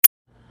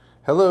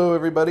Hello,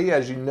 everybody.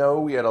 As you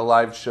know, we had a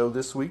live show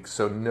this week,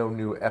 so no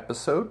new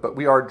episode, but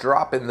we are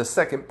dropping the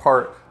second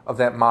part of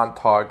that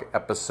Montauk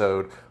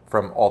episode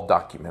from All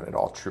Documented,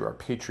 All True, our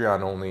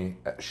Patreon-only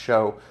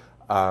show.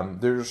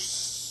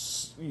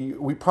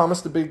 We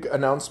promised a big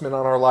announcement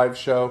on our live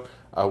show.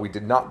 We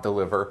did not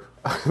deliver.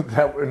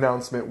 That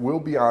announcement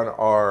will be on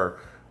our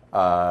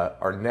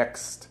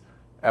next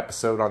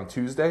episode on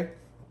Tuesday.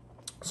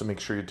 So make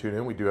sure you tune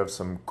in. We do have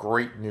some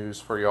great news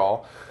for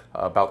y'all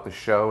about the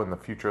show and the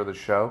future of the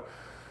show.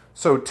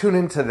 So tune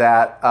into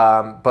that.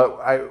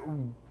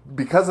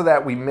 Because of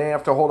that, we may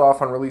have to hold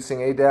off on releasing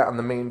ADAT on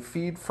the main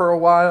feed for a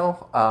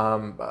while.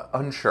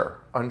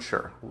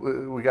 Unsure.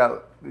 We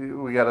got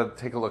to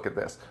take a look at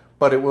this.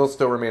 But it will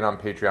still remain on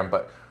Patreon.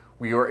 But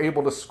we were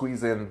able to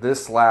squeeze in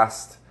this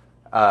last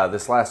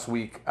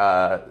week.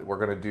 We're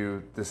going to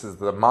do, this is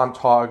the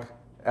Montauk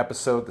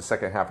episode, the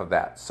second half of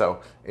that.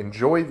 So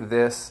enjoy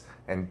this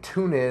and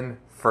tune in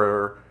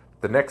for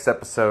the next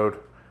episode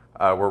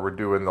where we're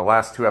doing the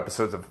last two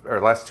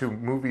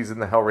movies in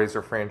the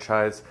Hellraiser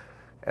franchise,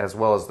 as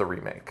well as the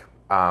remake.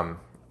 I'm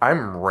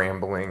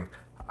rambling.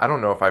 I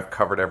don't know if I've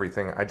covered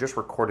everything. I just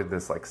recorded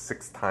this like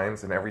 6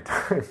 times, and every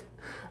time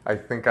I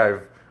think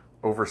I've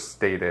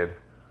overstated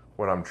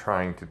what I'm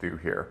trying to do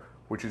here,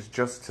 which is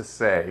just to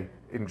say,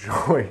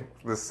 enjoy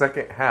the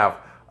second half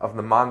of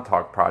the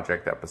Montauk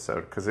Project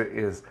episode, because it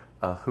is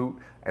a hoot.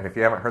 And if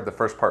you haven't heard the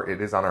first part,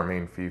 it is on our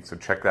main feed, so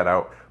check that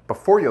out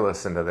before you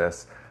listen to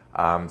this.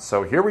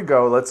 So here we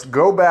go. Let's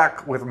go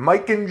back with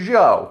Mike and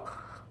Joe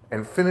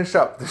and finish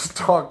up this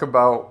talk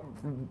about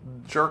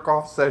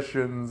jerk-off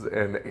sessions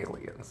and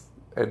aliens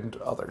and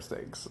other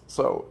things.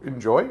 So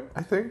enjoy,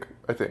 I think.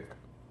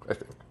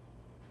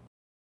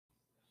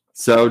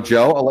 So,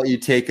 Joe, I'll let you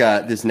take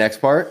this next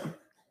part.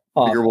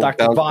 We'll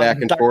Dr.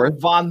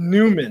 forth. Von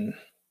Neumann.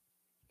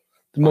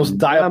 The most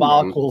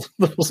diabolical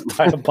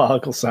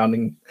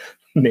sounding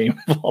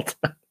name of all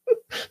time.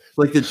 It's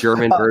like the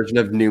German version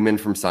of Newman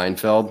from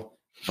Seinfeld.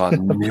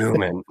 Von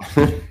Neumann.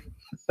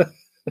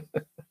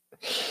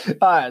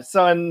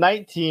 So in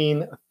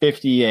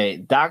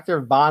 1958,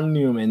 Dr. Von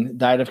Neumann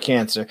died of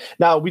cancer.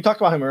 Now, we talked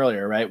about him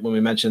earlier, right? When we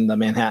mentioned the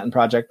Manhattan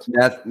Project.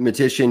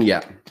 Mathematician,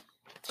 yeah.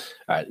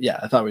 All right, yeah,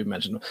 I thought we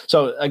mentioned him.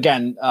 So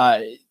again,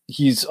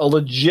 he's a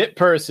legit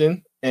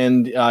person,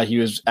 and he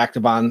was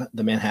active on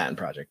the Manhattan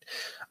Project.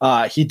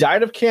 He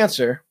died of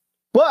cancer,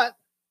 but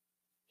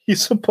he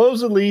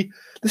supposedly,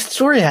 the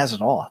story has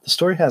it all. The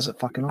story has it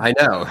fucking all. I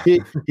know.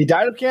 He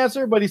died of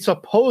cancer, but he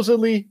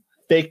supposedly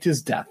faked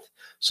his death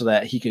so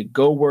that he could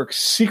go work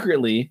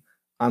secretly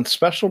on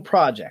special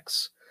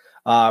projects.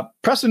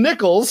 Preston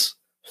Nichols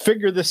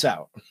figured this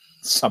out.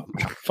 Some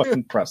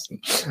fucking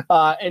Preston.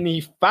 And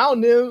he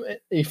found him.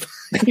 He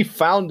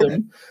found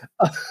him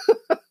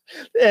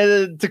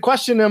to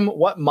question him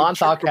what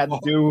Montauk had to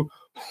do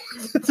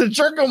to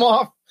jerk him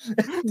off.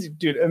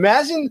 Dude,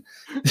 imagine.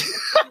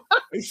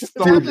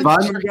 Dude, Von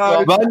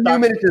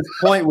Neumann at this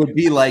point would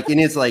be like in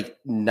his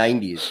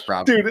 90s,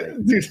 probably.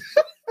 Dude.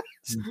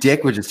 His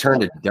dick would just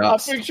turn to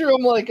dust. I picture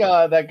him like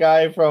that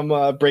guy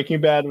from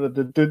Breaking Bad with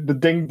the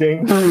ding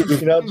ding,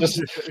 just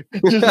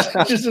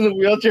in the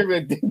wheelchair,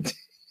 like, ding, ding.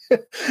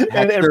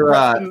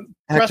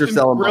 Hector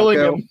grilling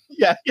him.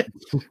 Yeah.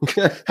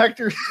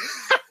 Hector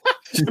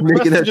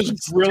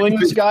just grilling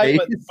this guy,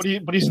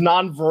 but he's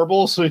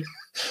nonverbal, so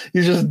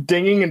he's just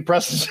dinging, and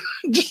Preston's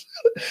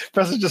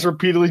just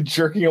repeatedly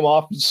jerking him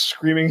off and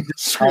screaming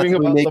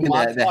about making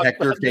the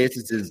Hector face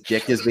as his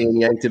dick is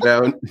being yanked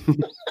about. Do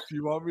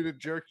you want me to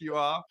jerk you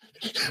off?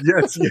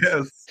 Yes.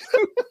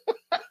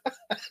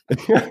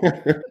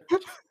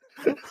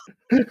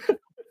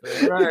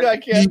 The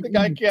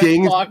guy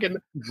can't talk. And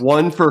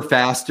 1 for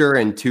faster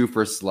and 2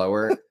 for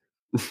slower.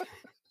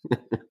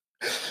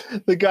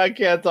 The guy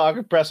can't talk,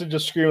 and Preston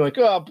just screaming like,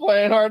 "Oh, I'm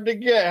playing hard to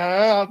get. Huh?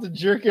 I'll have to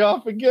jerk you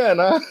off again,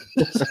 huh?"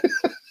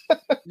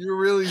 You're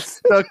really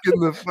stuck in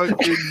the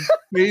fucking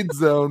pain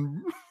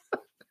zone.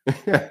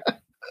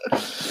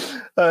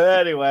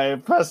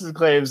 Anyway, Preston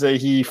claims that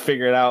he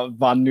figured out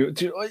Von Neumann.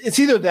 It's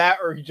either that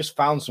or he just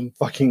found some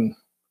fucking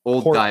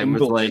old time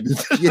was like,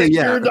 yeah.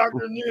 You're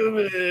Dr.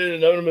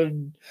 Neumann. I'm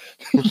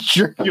gonna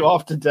jerk you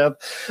off to death.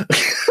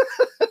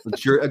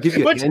 I'll give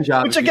you a hand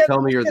job if you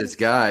tell me you're this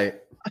guy.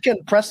 Again,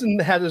 Preston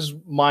had his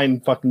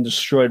mind fucking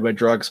destroyed by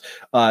drugs,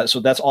 so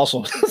that's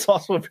also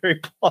a very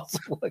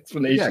plausible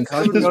explanation.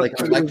 Yeah, just like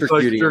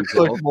electrocuting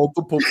like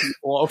multiple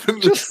people off in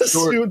the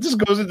store. Just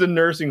goes into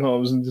nursing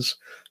homes and just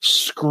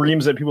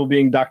screams at people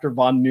being Dr.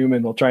 Von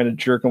Neumann while trying to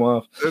jerk them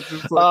off.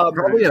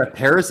 Probably had a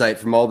parasite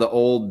from all the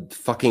old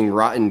fucking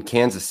rotten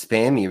cans of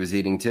Spam he was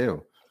eating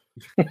too.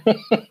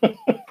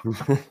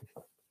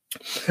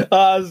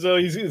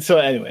 So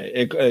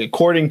anyway,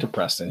 according to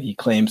Preston, he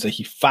claims that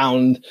he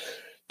found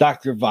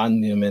Dr.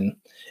 Von Neumann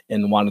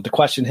and wanted to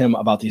question him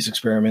about these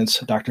experiments.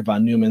 Dr.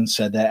 Von Neumann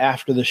said that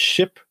after the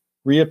ship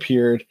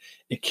reappeared,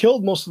 it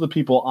killed most of the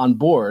people on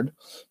board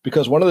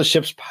because one of the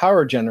ship's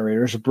power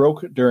generators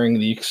broke during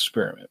the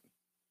experiment.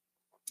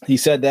 He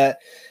said that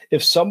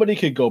if somebody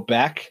could go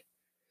back,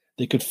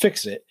 they could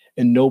fix it,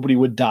 and nobody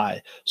would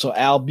die. So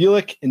Al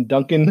Bielek and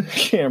Duncan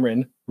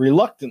Cameron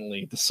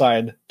reluctantly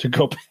decide to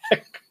go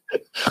back.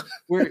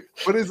 Wait,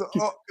 is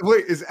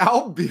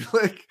Al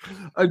Bielek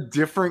a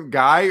different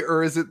guy,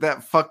 or is it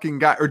that fucking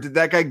guy, or did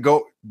that guy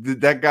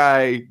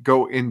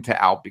go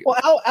into Al Bielek?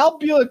 Well, Al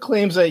Bielek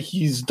claims that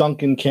he's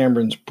Duncan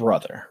Cameron's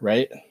brother,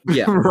 right?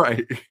 Yeah.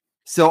 Right.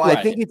 So Right.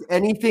 I think it's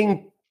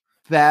anything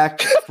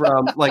back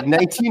from like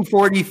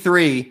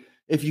 1943.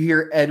 If you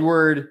hear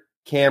Edward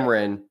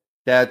Cameron,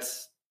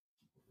 that's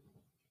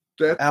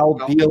Al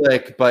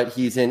Bielek, but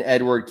he's in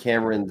Edward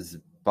Cameron's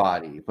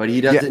body, but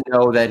he doesn't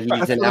know that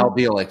he's an Al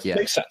Bielek yet.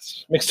 Makes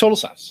sense. Makes total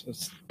sense.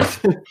 It's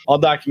all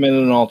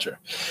documented and all true.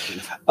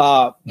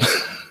 I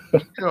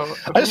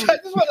just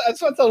want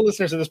to tell the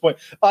listeners at this point,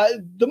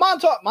 the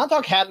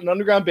Montauk had an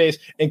underground base,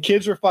 and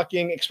kids were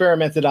fucking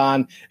experimented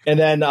on, and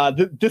then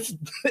this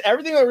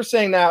everything that we're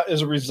saying now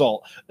is a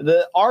result.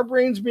 Our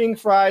brains being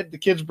fried, the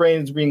kids'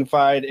 brains being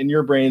fried, and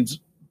your brains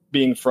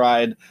being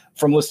fried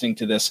from listening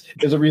to this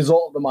is a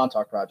result of the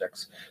Montauk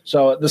projects.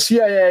 So the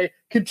CIA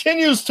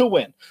continues to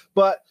win,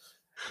 but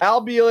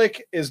Al Bielek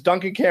is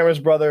Duncan Cameron's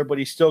brother, but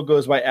he still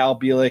goes by Al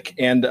Bielek,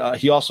 and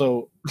he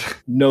also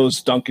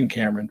knows Duncan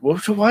Cameron. Well,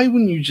 so why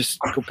wouldn't you just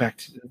go back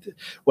to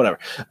whatever?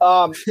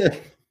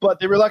 But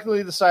they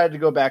reluctantly decided to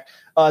go back.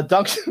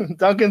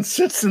 Duncan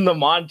sits in the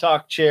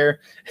Montauk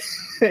chair.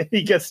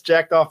 He gets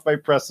jacked off by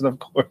Preston, of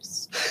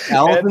course.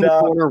 Al's in the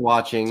corner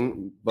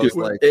watching, most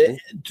likely.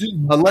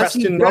 Unless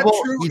he's double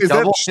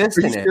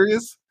fisting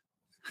it.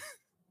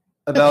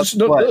 About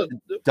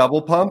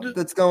double pump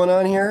that's going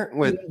on here?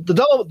 With the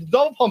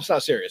double pump's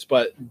not serious,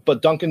 but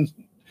Duncan,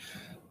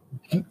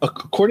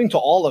 according to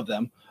all of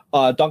them,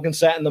 Duncan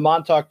sat in the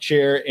Montauk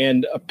chair,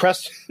 and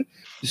Preston,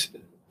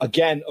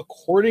 again,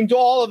 according to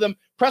all of them,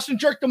 Preston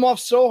jerked him off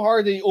so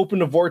hard that he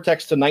opened a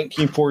vortex to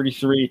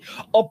 1943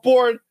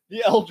 aboard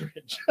the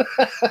Eldridge.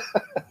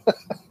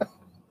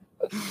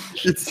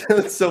 It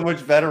sounds so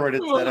much better when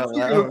it's said out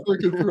loud.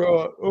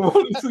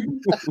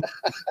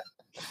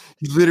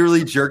 He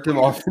literally jerked him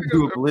off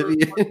into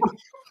oblivion.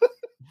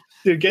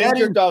 Dude, getting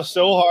jerked off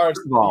so hard,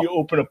 you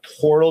open a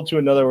portal to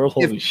another world.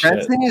 Holy shit. If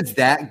Preston is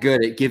that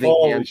good at giving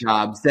hand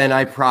jobs, then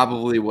I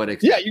probably would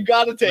expect. Yeah, you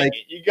got to take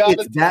it. You got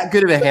it's that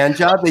good of a hand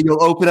job that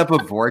you'll open up a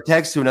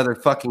vortex to another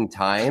fucking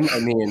time. I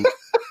mean,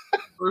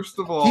 first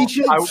of all, he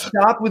should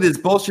stop with his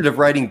bullshit of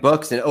writing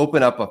books and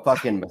open up a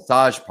fucking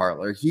massage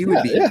parlor. He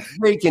would be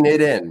breaking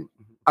it in.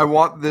 I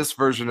want this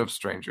version of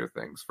Stranger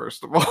Things,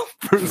 first of all.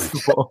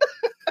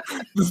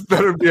 This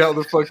better be how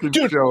the fucking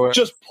show it.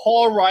 Just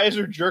Paul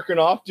Reiser jerking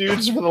off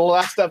dudes for the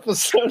last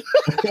episode.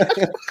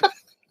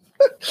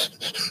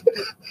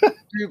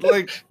 Dude,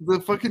 like the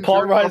fucking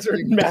Paul Reiser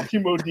and Matthew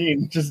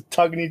Modine just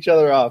tugging each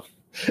other off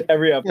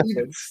every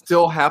episode. It's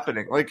still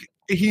happening. Like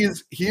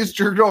he's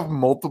jerked off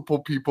multiple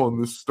people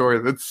in this story.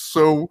 That's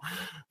so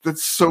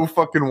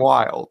fucking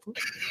wild.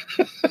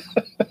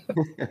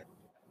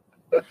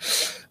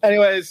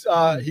 Anyways,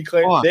 he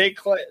claimed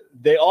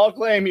they all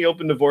claim he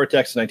opened the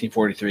vortex in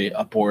 1943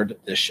 aboard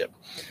this ship.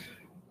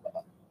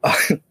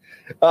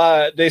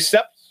 They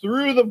stepped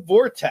through the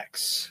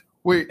vortex.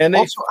 Wait, and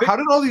how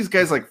did all these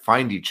guys like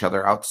find each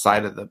other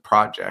outside of the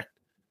project?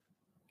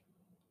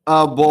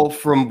 Well,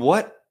 from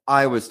what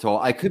I was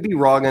told, I could be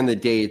wrong on the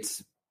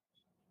dates.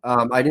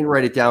 I didn't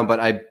write it down, but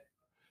I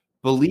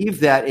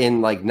believe that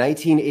in like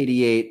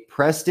 1988,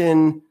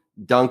 Preston,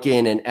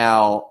 Duncan, and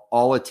Al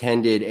all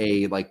attended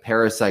a like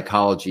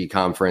parapsychology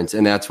conference,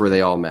 and that's where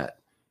they all met.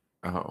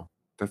 Oh,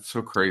 that's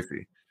so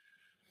crazy.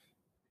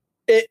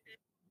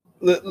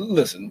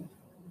 Listen,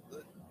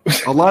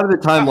 a lot of the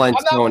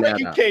timeline's going out.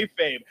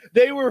 Kayfabe.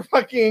 They were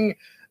fucking.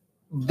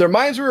 Their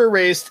minds were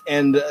erased,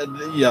 and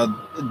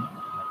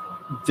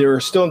they were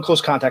still in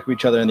close contact with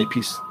each other, and they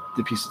pieced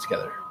it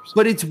together.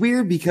 But it's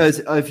weird because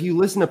if you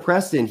listen to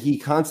Preston, he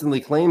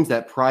constantly claims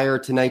that prior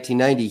to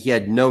 1990, he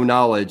had no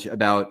knowledge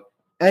about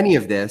any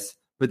of this.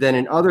 But then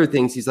in other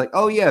things, he's like,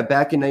 "Oh yeah,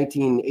 back in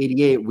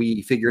 1988,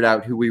 we figured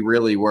out who we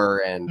really were."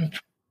 And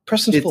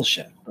Preston's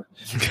bullshit.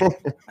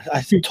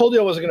 I told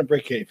you I wasn't going to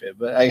break kayfabe,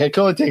 but I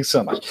can only take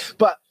so much.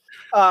 But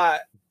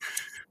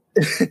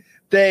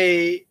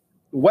they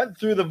went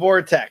through the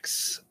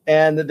vortex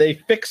and they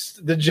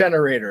fixed the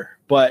generator.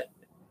 But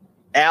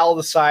Al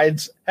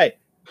decides, "Hey,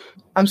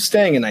 I'm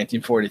staying in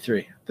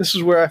 1943. This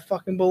is where I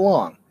fucking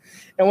belong."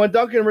 And when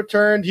Duncan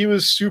returned, he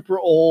was super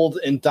old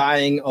and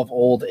dying of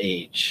old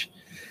age.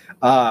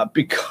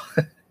 Because,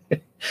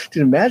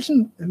 dude,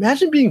 imagine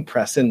being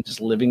Preston,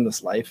 just living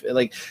this life,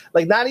 like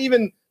not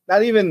even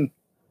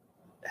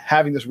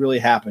having this really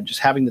happen, just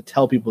having to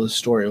tell people this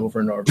story over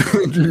and over.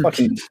 It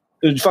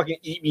would fucking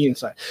eat me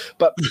inside.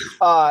 But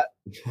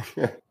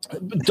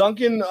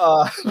Duncan,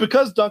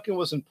 because Duncan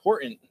was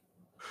important,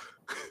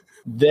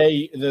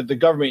 the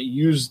government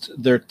used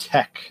their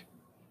tech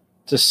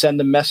to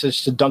send a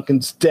message to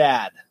Duncan's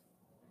dad.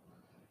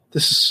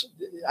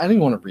 I don't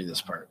even want to read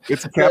this part.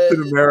 It's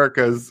Captain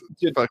America's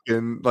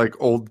fucking like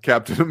old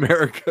Captain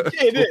America.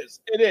 It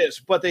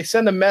is. But they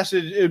send a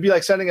message. It would be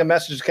like sending a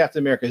message to Captain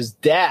America's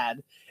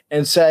dad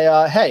and say,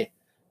 "Hey,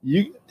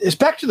 It's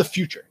Back to the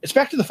Future. It's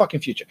Back to the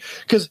fucking future.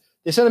 Because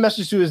they send a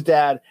message to his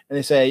dad and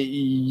they say,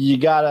 you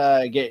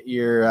gotta get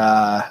your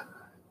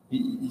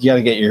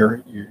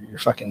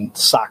fucking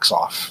socks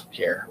off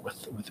here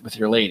with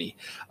your lady.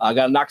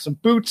 Gotta knock some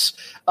boots,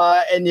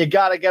 and you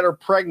gotta get her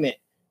pregnant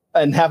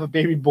and have a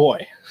baby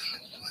boy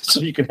so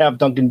you can have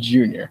Duncan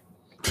Jr.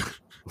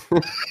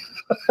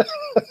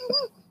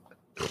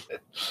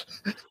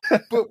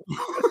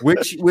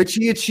 which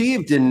he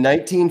achieved in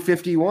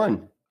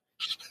 1951.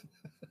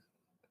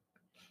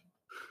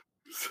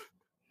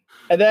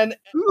 And then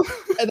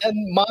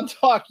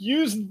Montauk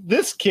used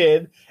this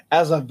kid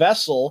as a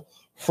vessel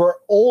for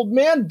Old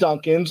Man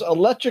Duncan's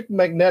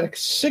electromagnetic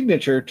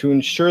signature to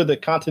ensure the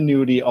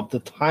continuity of the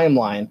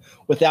timeline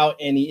without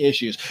any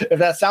issues. If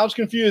that sounds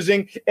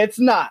confusing, it's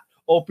not.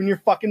 Open your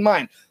fucking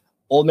mind.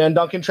 Old Man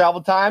Duncan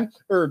travel time,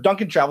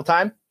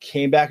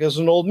 came back as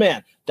an old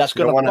man. That's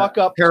going to fuck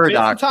up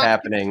paradox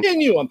happening.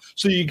 Continuum.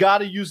 So you got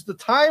to use the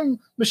time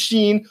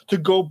machine to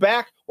go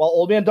back while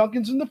Old Man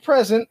Duncan's in the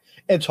present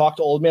and talk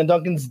to Old Man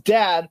Duncan's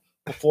dad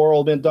before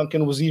Old Man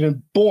Duncan was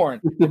even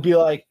born. And be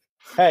like,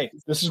 hey,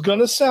 this is going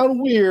to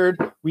sound weird.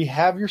 We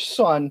have your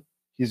son.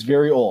 He's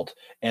very old.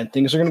 And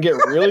things are going to get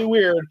really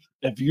weird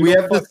if you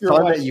have fuck the your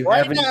son wife that you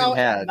right haven't now even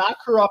had. and knock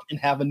her up and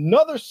have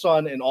another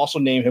son and also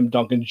name him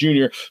Duncan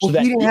Jr. Well,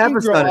 he didn't have a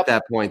son at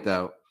that point,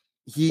 though.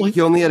 He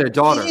only had a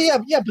daughter.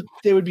 Yeah, but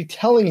they would be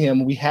telling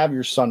him, we have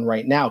your son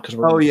right now because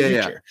we're in the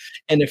future. Yeah.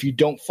 And if you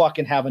don't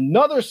fucking have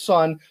another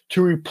son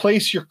to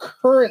replace your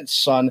current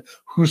son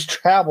who's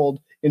traveled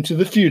into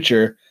the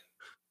future,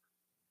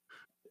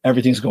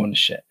 everything's going to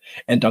shit.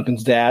 And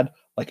Duncan's dad,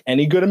 like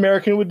any good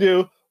American would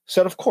do,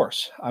 said, of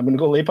course, I'm going to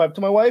go lay pipe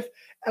to my wife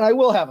and I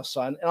will have a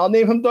son and I'll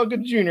name him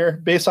Duncan Jr.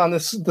 based on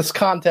this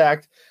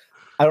contact.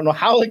 I don't know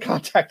how they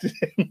contacted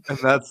him. And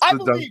that's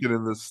the Duncan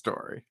in this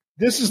story.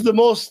 This is the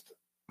most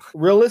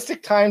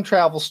realistic time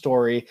travel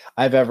story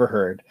I've ever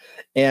heard.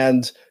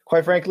 And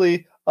quite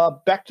frankly,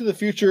 Back to the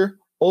Future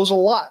owes a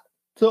lot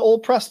to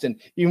old Preston,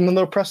 even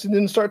though Preston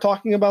didn't start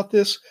talking about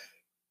this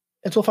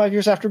until 5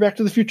 years after Back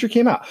to the Future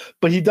came out.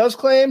 But he does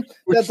claim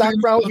that Doc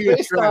Brown was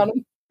based on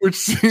him. Which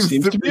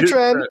seems to be a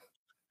trend.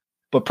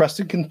 But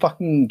Preston can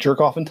fucking jerk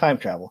off in time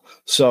travel.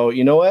 So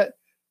you know what?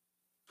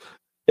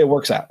 It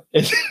works out.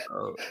 The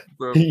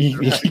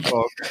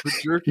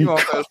jerking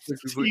off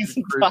aspect is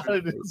crazy.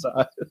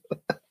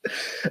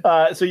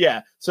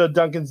 So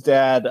Duncan's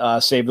dad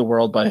saved the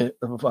world by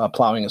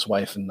plowing his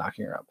wife and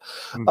knocking her up.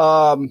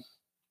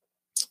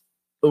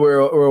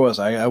 Where was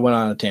I? I went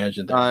on a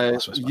tangent there.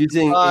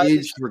 Using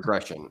age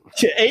regression.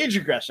 Age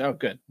regression. Oh,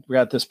 good. We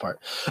got this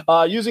part.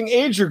 Using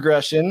age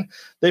regression,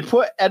 they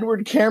put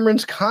Edward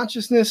Cameron's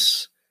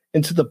consciousness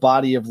into the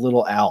body of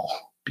little Al.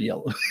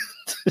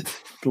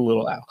 The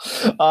little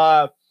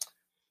Al.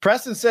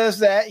 Preston says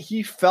that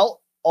he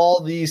felt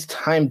all these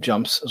time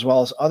jumps as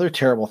well as other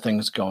terrible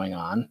things going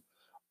on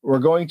were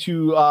going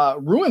to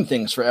ruin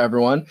things for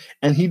everyone,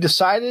 and he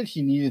decided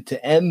he needed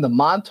to end the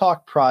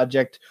Montauk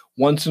project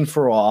once and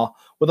for all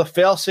with a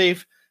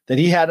failsafe that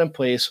he had in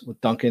place with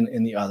Duncan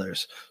and the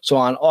others. So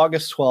on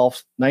August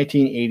 12th,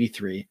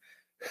 1983,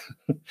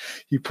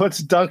 he puts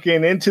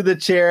Duncan into the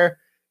chair,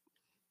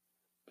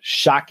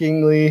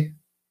 shockingly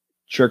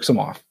jerks him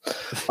off,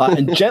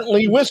 and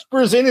gently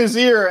whispers in his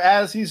ear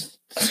as he's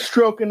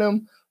stroking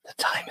him, "The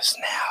time is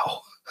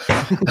now."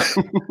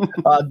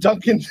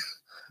 Duncan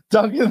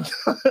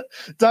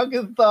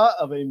thought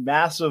of a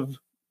massive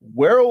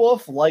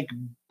werewolf-like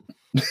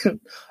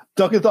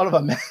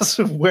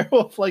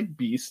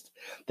beast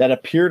that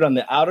appeared on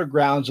the outer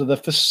grounds of the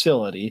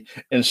facility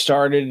and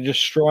started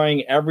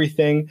destroying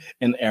everything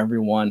and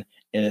everyone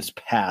in its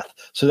path,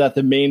 so that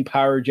the main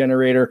power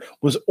generator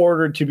was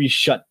ordered to be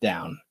shut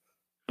down,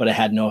 but it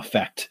had no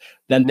effect.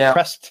 Then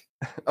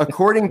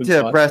according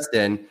to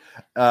Preston,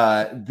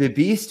 the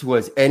beast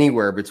was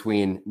anywhere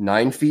between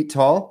 9 feet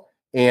tall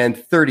and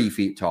 30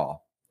 feet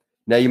tall.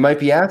 Now you might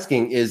be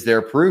asking, is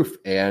there proof?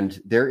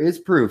 And there is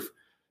proof.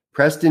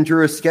 Preston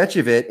drew a sketch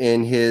of it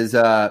in his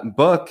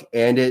book,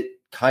 and it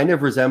kind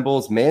of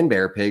resembles Man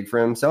Bear Pig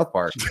from South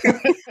Park.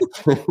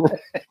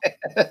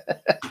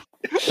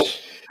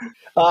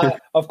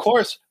 Of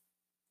course,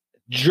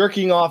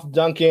 jerking off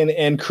Duncan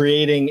and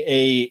creating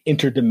a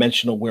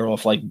interdimensional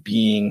werewolf-like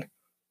being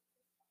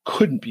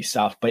couldn't be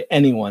solved by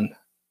anyone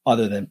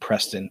other than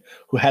Preston,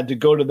 who had to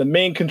go to the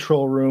main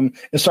control room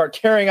and start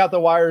tearing out the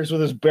wires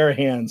with his bare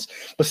hands.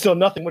 But still,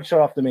 nothing would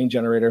shut off the main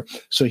generator.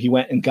 So he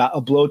went and got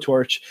a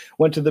blowtorch,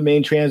 went to the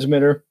main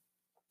transmitter,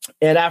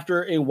 and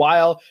after a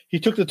while, he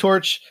took the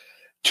torch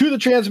to the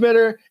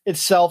transmitter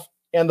itself,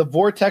 and the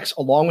vortex,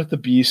 along with the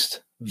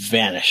beast,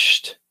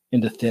 vanished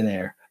into thin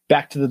air,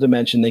 back to the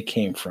dimension they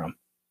came from.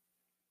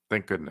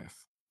 Thank goodness.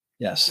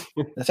 Yes,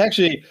 that's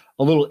actually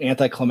a little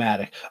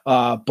anticlimactic.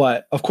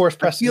 But of course,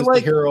 Preston is the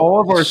hero. All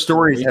of our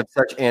stories have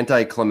such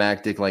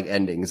anticlimactic like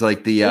endings,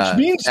 like the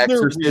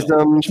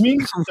exorcism, which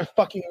means they're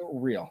fucking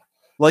real.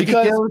 Like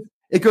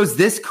it goes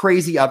this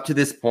crazy up to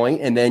this point,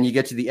 and then you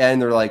get to the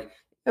end, they're like,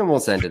 and we'll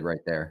send it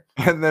right there.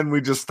 And then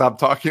we just stop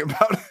talking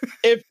about it.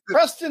 If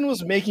Preston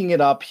was making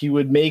it up, he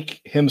would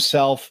make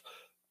himself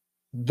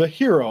the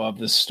hero of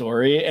this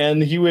story,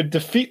 and he would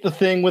defeat the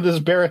thing with his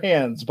bare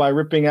hands by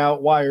ripping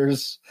out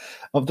wires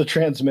of the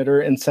transmitter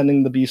and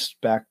sending the beast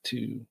back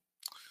to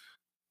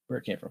where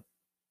it came from.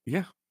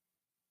 Yeah.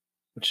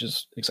 Which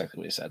is exactly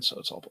what he said, so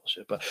it's all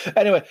bullshit. But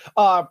anyway,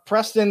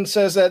 Preston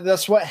says that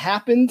that's what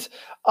happened.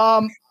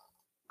 I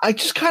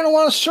just kind of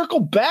want to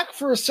circle back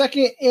for a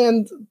second,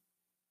 and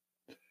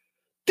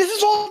this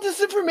is all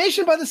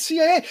disinformation by the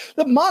CIA.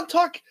 The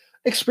Montauk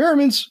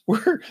experiments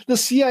were the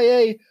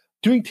CIA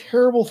doing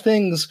terrible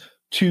things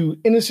to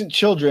innocent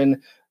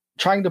children,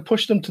 trying to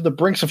push them to the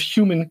brinks of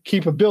human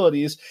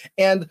capabilities.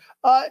 And,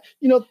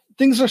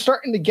 things are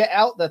starting to get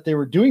out that they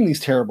were doing these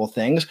terrible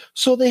things.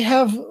 So they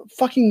have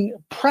fucking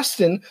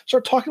Preston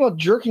start talking about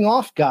jerking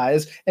off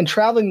guys and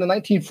traveling to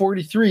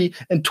 1943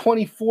 and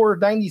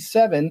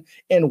 2497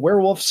 and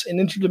werewolves and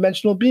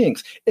interdimensional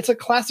beings. It's a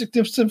classic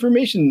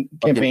disinformation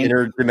campaign.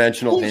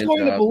 Interdimensional. Who's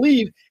going to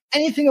believe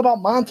anything about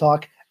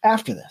Montauk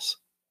after this?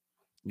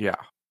 Yeah.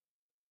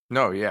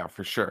 No, yeah,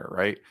 for sure,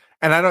 right?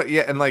 And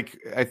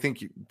I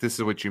think this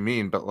is what you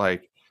mean, but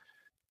like,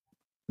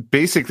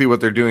 basically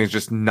what they're doing is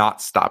just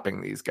not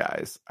stopping these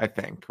guys, I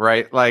think,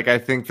 right? Like, I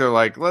think they're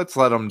like, let's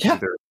let them do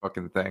their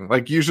fucking thing.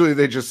 Like, usually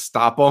they just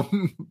stop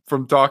them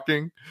from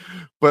talking,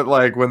 but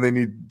like when they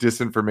need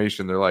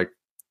disinformation, they're like,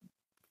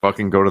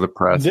 fucking go to the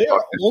press. They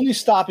are only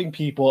stopping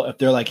people if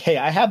they're like, hey,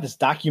 I have this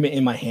document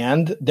in my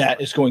hand that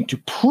is going to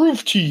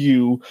prove to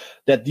you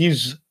that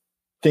these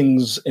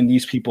things and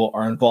these people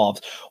are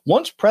involved.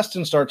 Once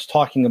Preston starts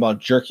talking about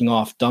jerking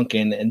off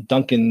Duncan and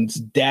Duncan's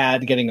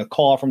dad getting a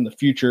call from the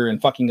future and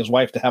fucking his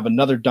wife to have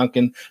another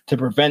Duncan to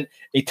prevent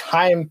a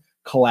time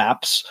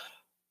collapse.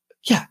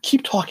 Yeah,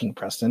 keep talking,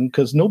 Preston,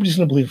 because nobody's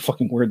going to believe a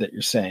fucking word that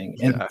you're saying.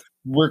 And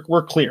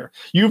we're clear.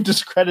 You've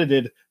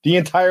discredited the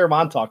entire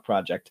Montauk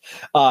project,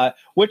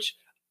 which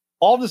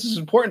all this is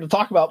important to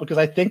talk about because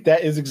I think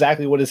that is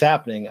exactly what is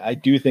happening. I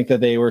do think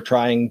that they were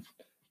trying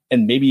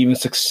and maybe even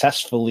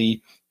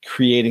successfully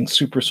creating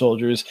super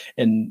soldiers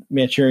and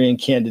Manchurian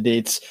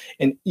candidates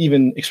and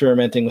even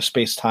experimenting with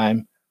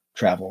space-time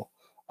travel.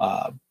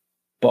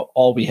 But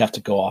all we have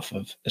to go off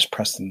of is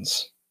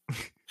Preston's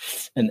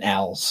and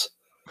Al's.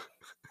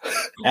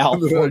 Al,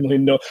 formerly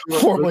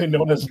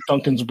known as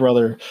Duncan's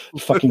brother,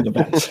 fucking the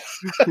best.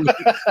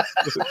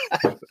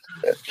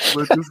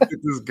 Let's just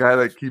get this guy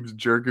that keeps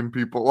jerking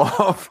people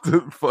off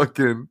to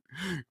fucking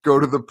go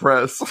to the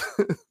press.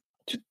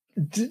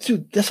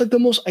 Dude, that's like the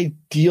most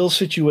ideal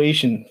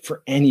situation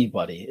for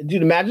anybody.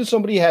 Dude, imagine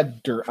somebody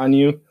had dirt on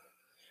you.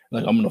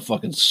 Like, I'm gonna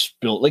fucking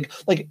spill like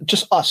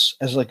just us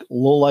as like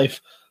low life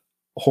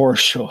horror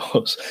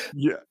shows.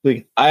 Yeah.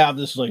 Like, I have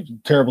this like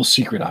terrible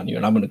secret on you,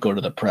 and I'm gonna go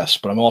to the press,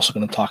 but I'm also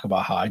gonna talk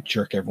about how I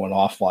jerk everyone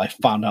off while I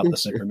found out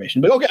this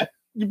information. But okay,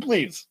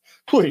 please.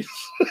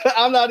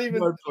 I'm not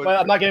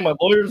getting my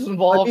lawyers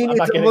involved. I mean,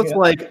 it's almost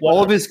like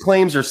all of his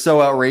claims are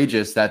so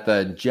outrageous that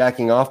the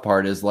jacking off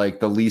part is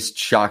like the least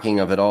shocking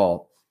of it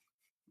all.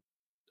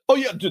 Oh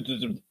yeah,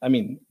 dude. I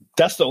mean,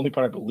 that's the only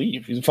part I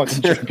believe. He's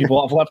fucking jerking people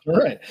off left and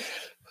right.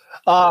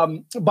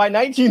 By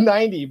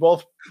 1990,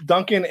 both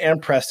Duncan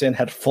and Preston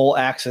had full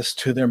access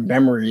to their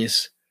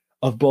memories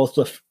of both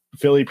the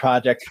Philly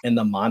project and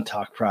the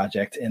Montauk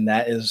project, and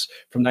that is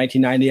from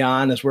 1990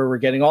 on is where we're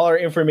getting all our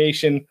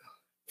information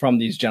from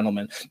these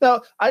gentlemen.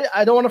 Now,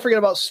 I don't want to forget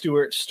about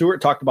Stewart.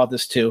 Stewart talked about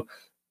this too,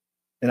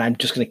 and I'm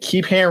just going to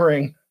keep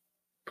hammering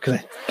because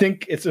I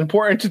think it's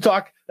important to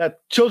talk that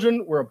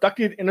children were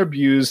abducted and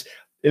abused.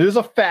 It is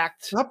a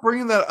fact. Stop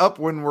bringing that up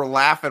when we're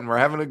laughing. We're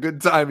having a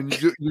good time,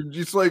 and you're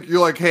just like,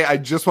 hey, I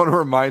just want to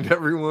remind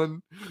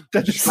everyone.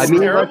 That's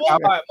terrible. All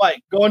right,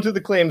 Mike, go into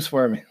the claims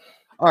for me.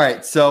 All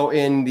right. So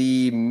in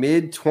the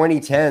mid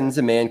 2010s,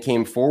 a man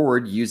came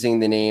forward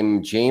using the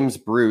name James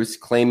Bruce,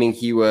 claiming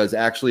he was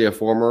actually a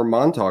former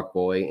Montauk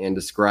boy and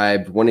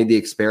described one of the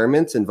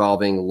experiments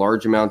involving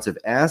large amounts of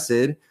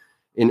acid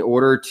in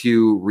order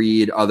to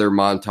read other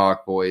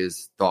Montauk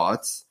boys'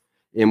 thoughts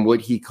in what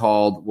he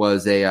called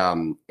was a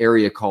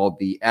area called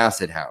the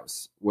acid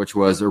house, which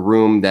was a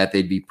room that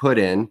they'd be put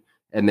in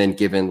and then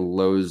given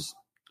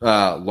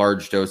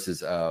large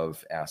doses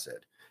of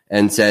acid.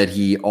 And said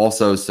he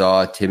also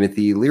saw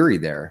Timothy Leary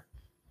there.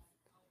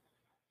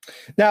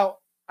 Now,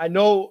 I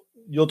know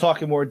you'll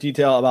talk in more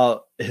detail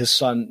about his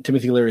son,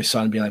 Timothy Leary's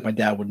son, being like, my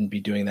dad wouldn't be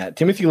doing that.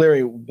 Timothy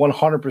Leary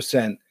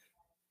 100%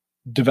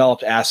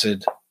 developed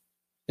acid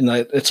in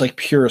its like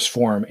purest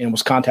form and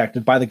was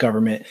contacted by the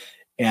government,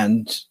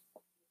 and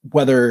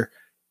whether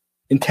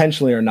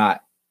intentionally or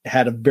not,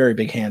 had a very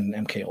big hand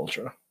in MK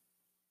Ultra.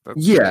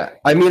 Yeah.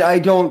 I mean, I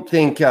don't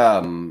think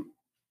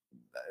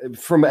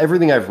from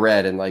everything I've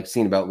read and like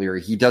seen about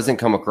Leary, he doesn't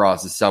come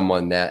across as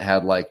someone that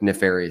had like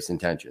nefarious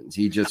intentions.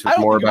 He just was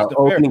more about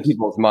opening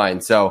people's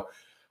minds. So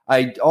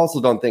I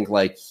also don't think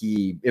like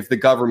if the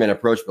government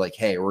approached like,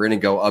 hey, we're going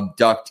to go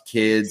abduct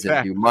kids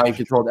and do mind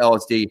controlled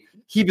LSD,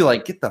 he'd be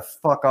like, get the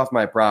fuck off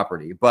my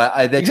property.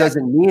 But that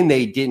doesn't mean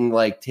they didn't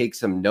like take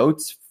some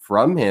notes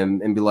from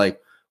him and be like,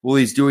 well,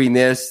 he's doing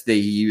this. They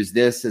use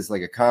this as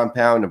like a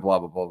compound and blah,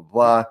 blah, blah, blah,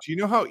 blah. Do you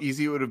know how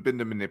easy it would have been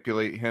to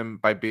manipulate him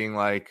by being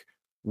like,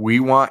 we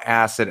want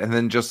acid, and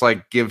then just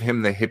like give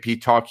him the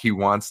hippie talk he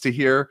wants to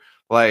hear?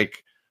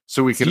 Like,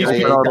 so we can He's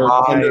open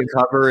our eyes.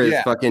 Undercover is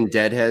Yeah. fucking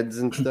deadheads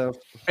and stuff.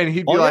 And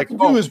he'd All be you like, have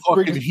to do is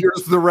fucking bring-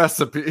 here's the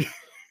recipe.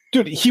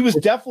 Dude, he was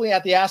definitely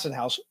at the acid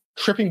house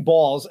tripping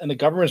balls, and the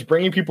government's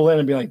bringing people in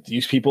and being like,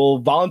 these people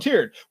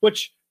volunteered.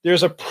 Which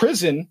there's a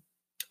prison,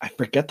 I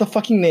forget the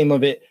fucking name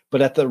of it,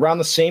 but around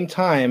the same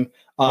time,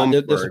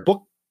 there's a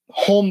book,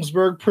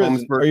 Holmesburg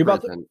Prison. Holmesburg Are you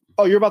about Prison.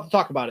 you're about to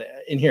talk about it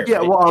in here? Yeah,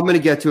 right? well, I'm going to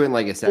get to it in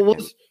like a second. Well,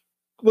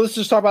 let's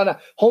just talk about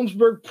that.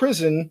 Holmesburg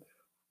Prison.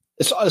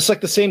 It's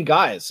like the same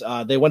guys.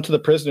 They went to the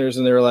prisoners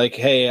and they were like,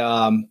 "Hey,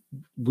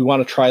 we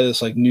want to try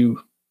this like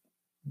new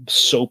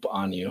soap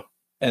on you."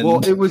 And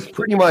well, it was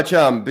pretty much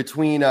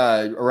between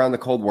around the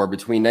Cold War,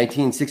 between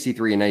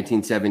 1963 and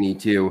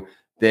 1972,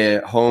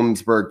 the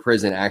Holmesburg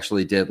Prison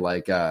actually did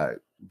like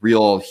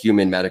real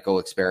human medical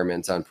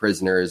experiments on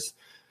prisoners.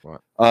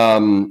 What?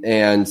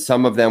 And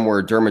some of them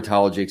were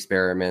dermatology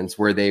experiments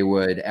where they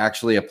would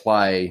actually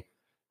apply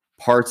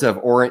parts of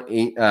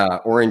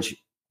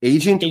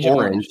Agent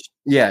Orange,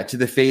 to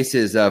the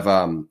faces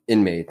of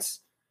inmates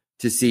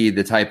to see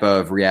the type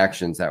of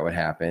reactions that would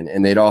happen.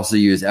 And they'd also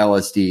use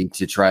LSD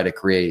to try to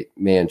create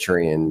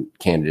Manchurian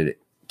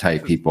candidate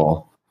type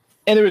people.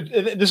 And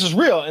this is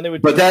real. And they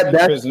would, but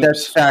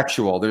that's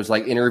factual. There's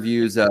like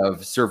interviews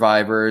of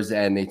survivors,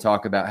 and they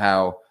talk about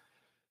how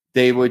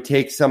they would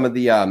take some of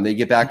the, they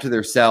get back to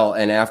their cell,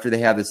 and after they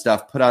have the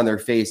stuff put on their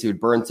face, it would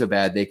burn so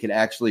bad they could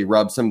actually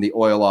rub some of the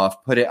oil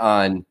off, put it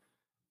on,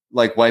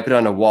 like wipe it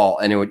on a wall,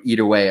 and it would eat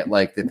away at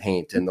like the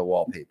paint and the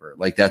wallpaper.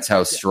 Like that's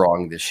how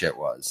strong this shit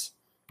was.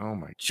 Oh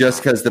my!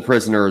 Just because the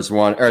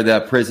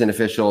the prison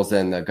officials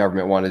and the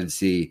government wanted to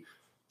see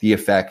the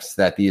effects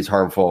that these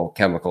harmful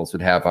chemicals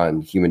would have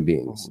on human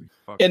beings.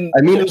 And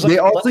I mean, they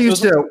also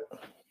used to.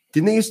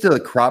 Didn't they used to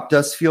like crop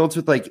dust fields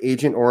with like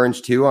Agent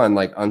Orange too on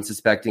like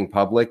unsuspecting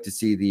public to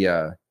see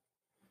the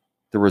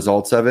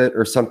results of it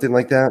or something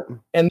like that?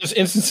 And there's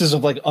instances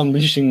of like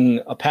unleashing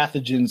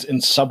pathogens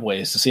in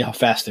subways to see how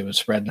fast they would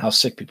spread and how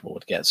sick people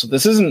would get. So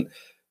this isn't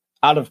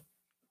out of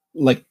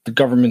like the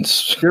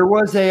government's. There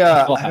was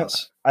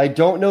house. I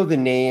don't know the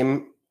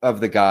name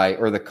of the guy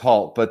or the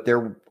cult, but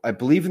I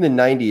believe in the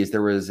 90s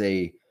there was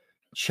a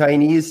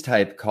Chinese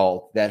type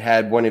cult that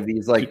had one of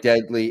these like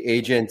deadly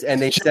agents, and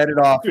they set it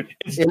off in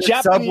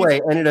a subway,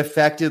 and it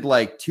affected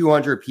like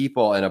 200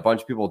 people, and a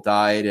bunch of people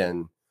died.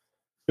 And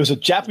it was a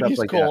Japanese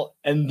cult,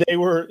 and they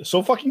were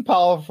so fucking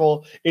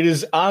powerful. It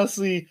is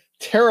honestly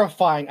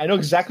terrifying. I know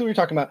exactly what you're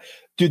talking about.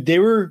 Dude, they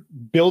were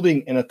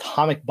building an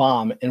atomic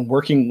bomb and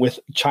working with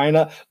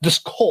China. This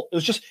cult, it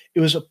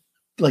was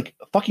like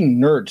fucking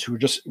nerds who were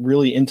just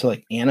really into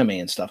like anime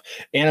and stuff.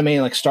 Anime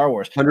and like Star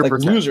Wars. 100%.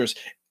 Like losers.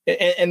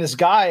 And this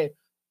guy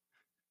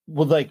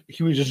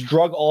he would just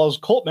drug all his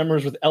cult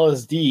members with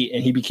LSD,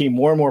 and he became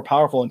more and more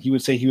powerful. And he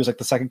would say he was like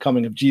the second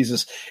coming of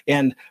Jesus,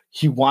 and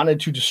he wanted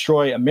to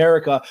destroy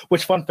America.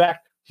 Which, fun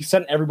fact, he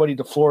sent everybody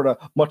to Florida,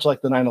 much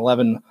like the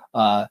 9/11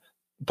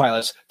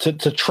 pilots,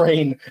 to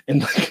train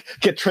and like,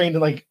 get trained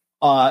in like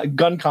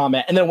gun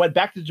combat, and then went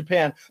back to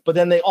Japan. But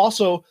then they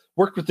also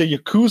worked with the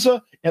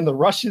Yakuza and the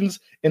Russians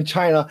in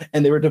China,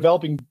 and they were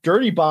developing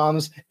dirty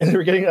bombs, and they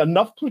were getting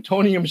enough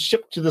plutonium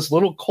shipped to this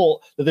little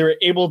cult that they were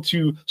able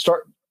to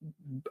start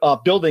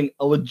building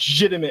a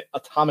legitimate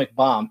atomic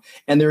bomb.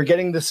 And they were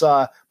getting this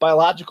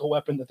biological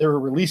weapon that they were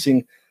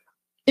releasing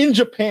in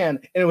Japan,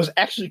 and it was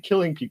actually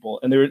killing people,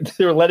 and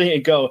they were letting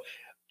it go.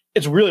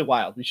 It's really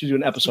wild. We should do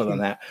an episode on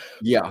that.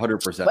 Yeah,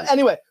 100%. But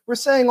anyway, we're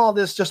saying all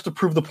this just to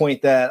prove the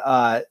point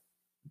that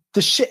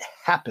this shit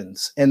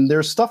happens, and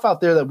there's stuff out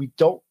there that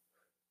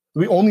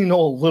we only know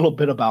a little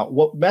bit about.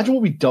 Imagine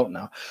what we don't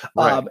know.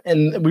 Right.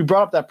 And we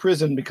brought up that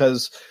prison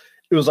because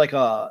it was like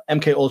a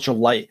MK Ultra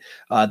Light.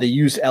 They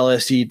used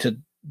LSD to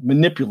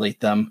manipulate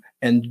them,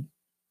 and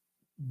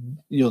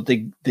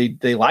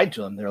they lied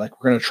to them. They're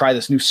like, "We're going to try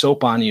this new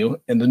soap on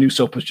you," and the new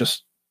soap was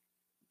just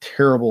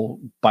terrible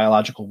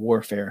biological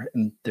warfare,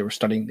 and they were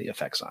studying the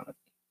effects on it.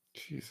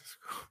 Jesus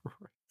Christ.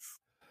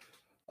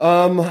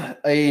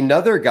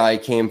 Another guy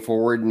came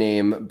forward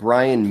named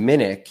Brian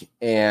Minnick,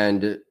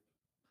 and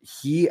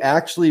he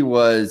actually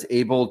was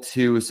able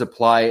to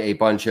supply a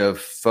bunch of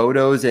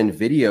photos and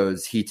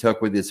videos he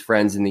took with his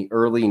friends in the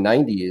early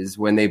 90s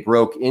when they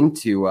broke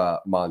into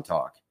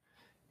Montauk.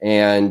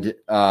 And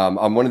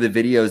on one of the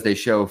videos, they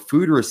show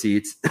food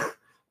receipts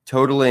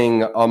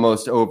totaling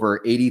almost over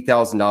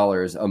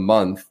 $80,000 a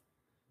month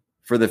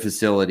for the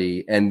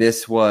facility. And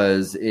this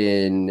was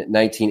in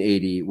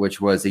 1980, which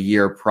was a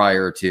year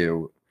prior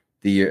to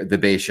the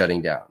base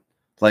shutting down.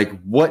 Like,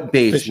 what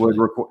base would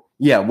require?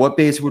 Yeah, what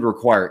base would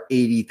require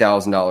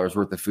 $80,000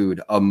 worth of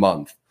food a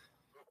month?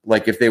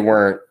 Like, if they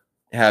weren't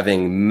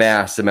having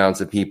mass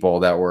amounts of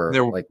people that were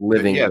like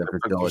living in the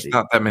facility. There's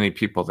not that many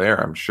people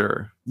there, I'm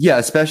sure. Yeah,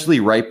 especially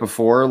right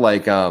before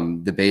like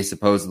the base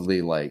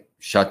supposedly like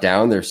shut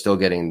down. They're still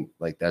getting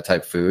like that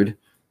type of food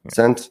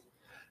sent.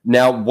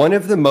 Now, one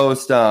of the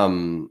most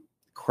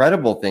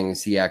credible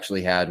things he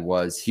actually had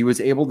was he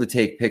was able to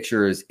take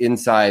pictures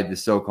inside the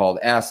so-called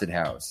acid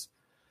house.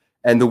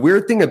 And the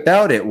weird thing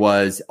about it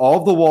was all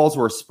of the walls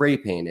were spray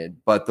painted,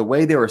 but the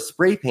way they were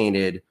spray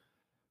painted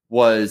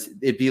was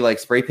it'd be like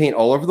spray paint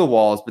all over the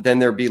walls, but then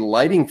there'd be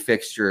lighting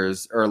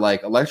fixtures or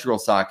like electrical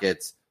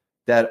sockets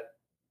that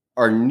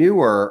are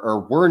newer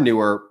or were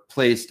newer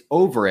placed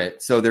over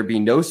it. So there'd be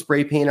no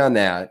spray paint on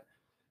that.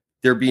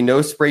 There'd be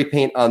no spray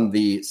paint on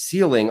the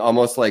ceiling,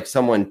 almost like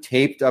someone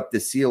taped up the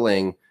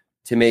ceiling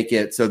to make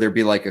it so there'd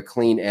be like a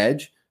clean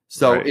edge.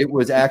 So It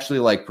was actually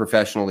like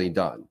professionally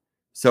done.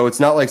 So it's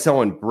not like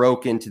someone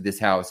broke into this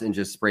house and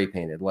just spray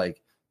painted.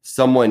 Like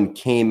someone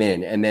came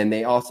in, and then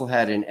they also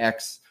had an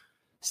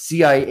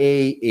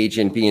ex-CIA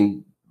agent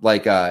being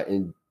like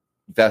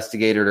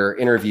investigated or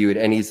interviewed,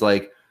 and he's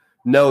like,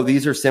 no,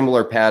 these are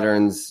similar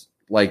patterns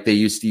like they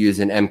used to use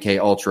in MK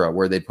Ultra,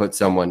 where they put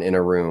someone in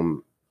a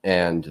room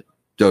and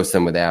dose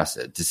them with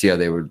acid to see how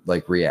they would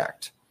like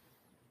react.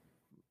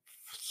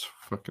 It's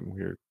fucking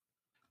weird.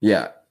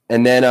 Yeah.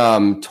 And then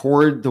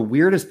the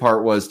weirdest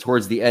part was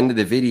towards the end of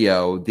the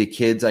video, the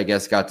kids, I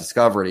guess, got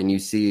discovered, and you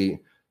see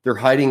they're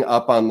hiding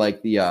up on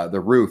like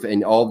the roof,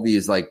 and all of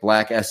these like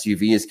black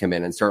SUVs come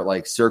in and start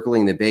like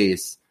circling the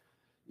base,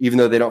 even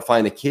though they don't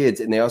find the kids.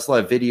 And they also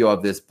have video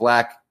of this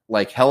black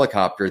like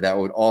helicopter that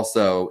would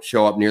also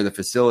show up near the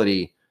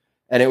facility,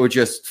 and it would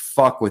just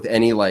fuck with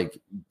any like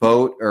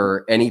boat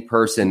or any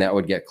person that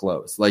would get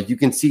close. Like you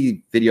can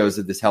see videos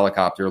of this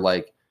helicopter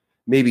like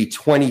maybe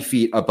 20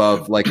 feet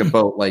above like a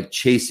boat, like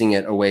chasing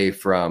it away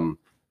from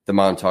the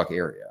Montauk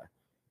area.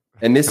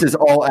 And this is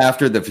all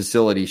after the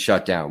facility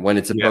shut down, when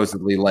it's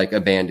supposedly like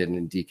abandoned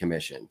and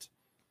decommissioned.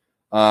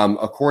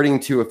 According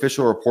to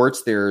official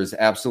reports, there's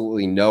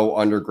absolutely no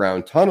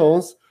underground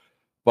tunnels,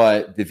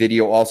 but the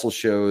video also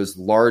shows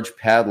large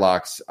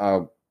padlocks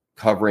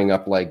covering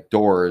up like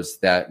doors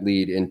that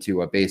lead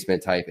into a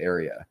basement type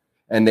area.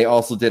 And they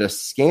also did a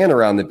scan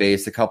around the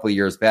base a couple of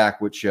years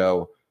back, which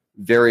show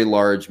very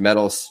large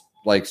metal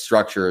like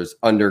structures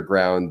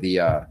underground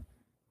the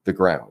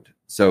ground.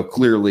 So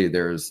clearly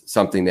there's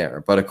something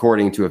there, but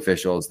according to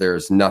officials,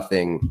 there's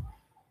nothing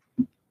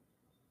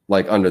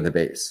like under the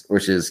base,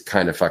 which is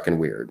kind of fucking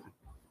weird.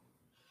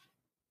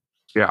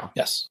 Yeah.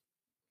 Yes.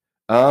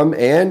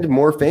 And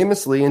more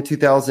famously, in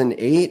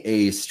 2008,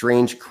 a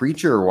strange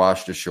creature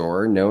washed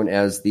ashore known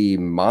as the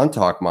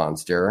Montauk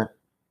Monster.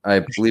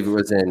 I believe it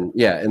was in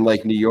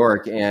like New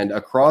York, and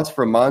across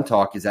from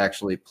Montauk is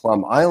actually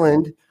Plum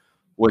Island,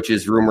 which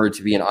is rumored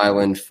to be an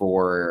island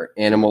for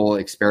animal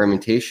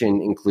experimentation,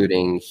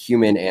 including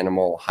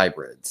human-animal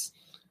hybrids.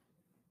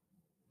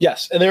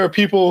 Yes, and there are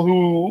people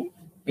who,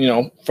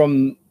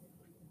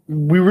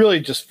 we really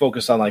just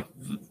focus on like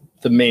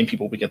the main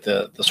people we get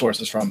the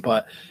sources from,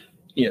 but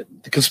the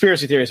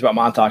conspiracy theories about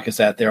Montauk is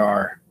that there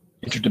are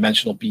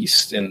interdimensional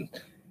beasts and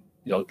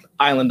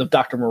island of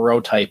Dr.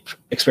 Moreau type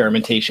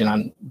experimentation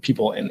on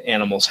people and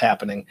animals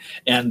happening,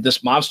 and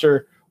this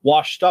monster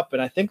washed up,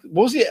 and I think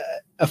what was the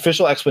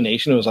official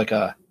explanation? It was like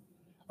a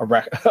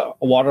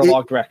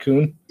waterlogged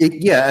raccoon.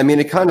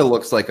 It kind of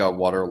looks like a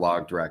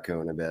waterlogged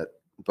raccoon a bit,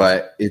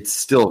 but it's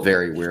still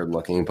very weird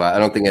looking. But I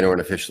don't think anyone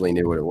officially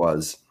knew what it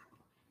was.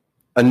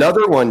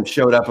 Another one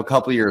showed up a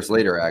couple years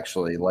later,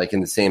 actually, like in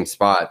the same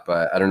spot,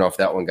 but I don't know if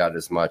that one got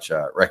as much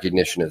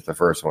recognition as the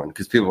first one,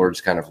 because people were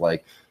just kind of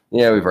like,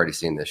 yeah, we've already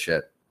seen this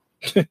shit.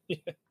 I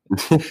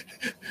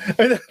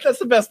mean, that's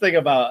the best thing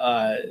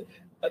about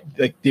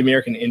like the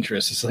American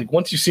interest. It's like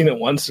once you've seen it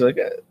once, you're like,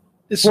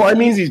 it's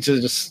easy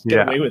to just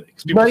get away with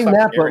it. Not even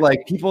that, but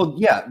like people,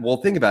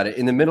 think about it.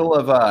 In the middle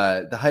of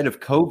the height of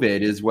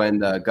COVID is when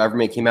the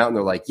government came out and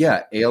they're like,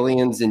 yeah,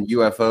 aliens and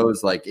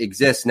UFOs like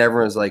exist, and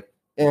everyone's like,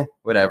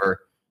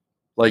 whatever.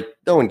 Like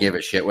no one gave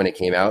a shit when it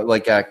came out.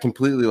 Like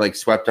completely like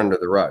swept under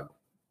the rug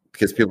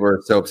because people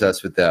are so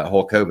obsessed with the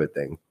whole COVID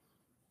thing.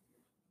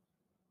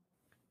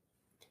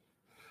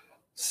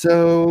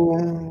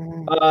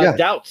 So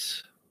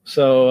doubts.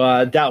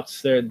 So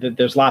doubts.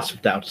 There's lots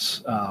of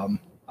doubts.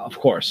 Of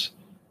course.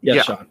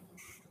 Yes, Sean.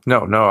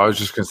 No. I was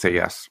just going to say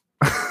yes.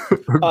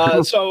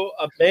 So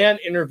a man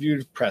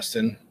interviewed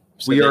Preston.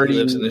 We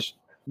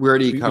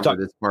already covered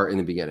this part in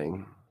the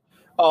beginning.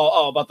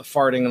 Oh, about the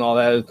farting and all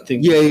that.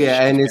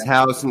 And his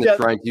house and the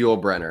shrine to Yul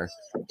Brenner.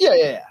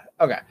 Yeah.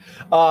 Okay.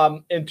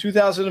 In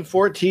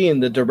 2014,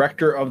 the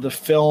director of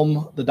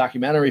the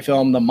documentary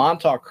film, The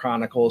Montauk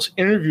Chronicles,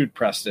 interviewed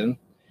Preston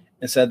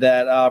and said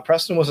that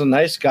Preston was a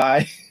nice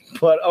guy,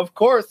 but of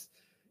course,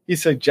 he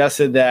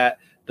suggested that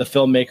the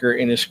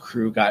filmmaker and his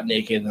crew got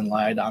naked and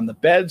lied on the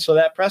bed so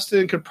that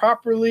Preston could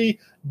properly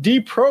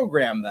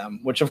deprogram them,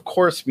 which of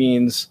course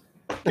means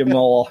give them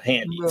all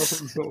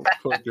handies. No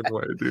fucking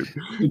way,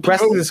 dude.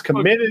 Preston is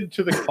committed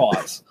to the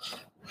cause.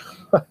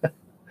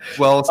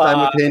 Well,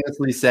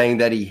 simultaneously saying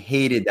that he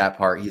hated that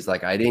part. He's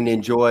like, I didn't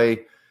enjoy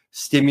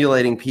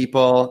stimulating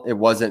people. It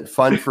wasn't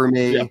fun for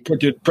me. Yeah, but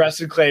dude,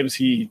 Preston claims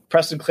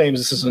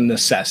this is a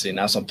necessity,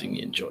 not something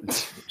he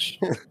enjoys.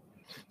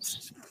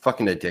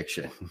 Fucking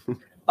addiction.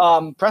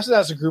 Preston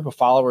has a group of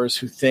followers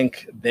who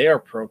think they are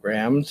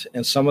programmed,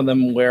 and some of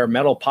them wear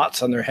metal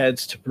pots on their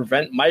heads to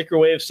prevent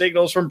microwave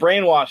signals from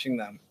brainwashing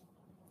them.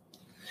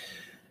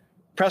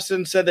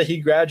 Preston said that he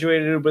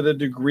graduated with a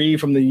degree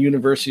from the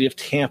University of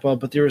Tampa,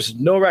 but there is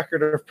no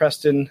record of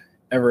Preston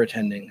ever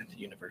attending the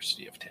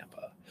University of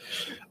Tampa.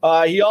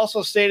 He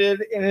also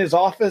stated in his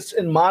office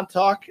in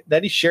Montauk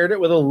that he shared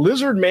it with a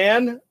lizard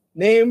man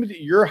named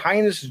Your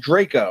Highness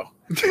Draco.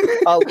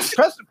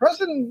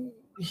 Preston,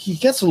 he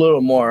gets a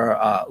little more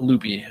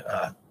loopy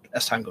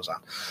as time goes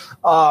on.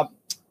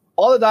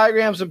 All the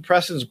diagrams in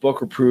Preston's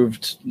book were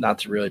proved not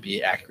to really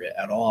be accurate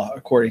at all,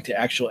 according to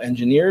actual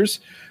engineers.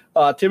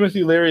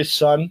 Timothy Leary's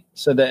son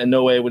said that in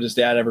no way would his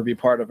dad ever be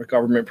part of a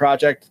government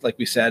project. Like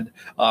we said,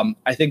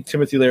 I think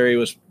Timothy Leary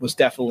was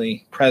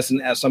definitely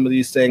present at some of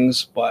these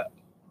things, but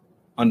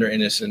under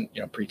innocent,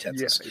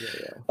 pretenses.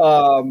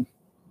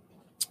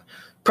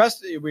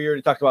 Preston, we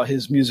already talked about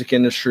his music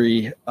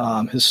industry,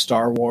 his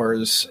Star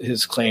Wars,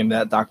 his claim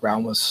that Doc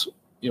Brown was,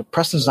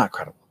 Preston's not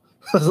credible.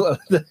 I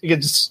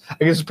can just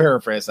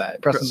paraphrase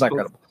that. Preston's not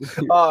credible.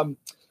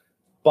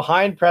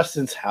 Behind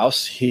Preston's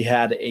house, he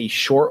had a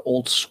short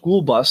old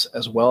school bus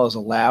as well as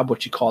a lab,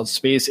 which he called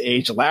Space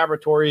Age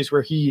Laboratories,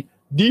 where he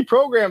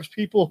deprograms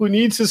people who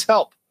needs his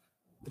help.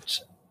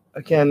 Which,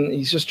 again,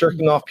 he's just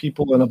jerking off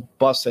people in a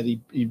bus that he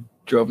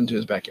drove into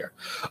his backyard.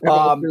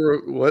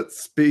 What?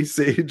 Space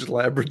Age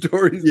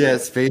Laboratories? Yeah,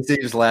 Space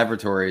Age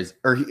Laboratories.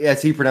 Or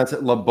as he pronounced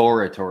it,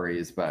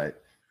 laboratories,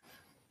 but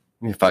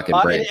fucking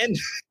break.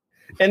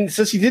 And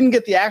since he didn't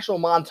get the actual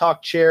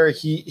Montauk chair,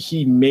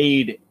 he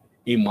made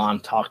a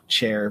Montauk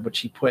chair, which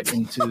he put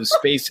into the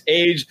Space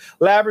Age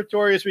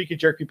Laboratories where he could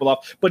jerk people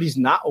off, but he's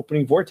not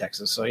opening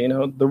vortexes. So,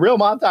 the real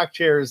Montauk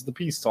chair is the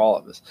piece to all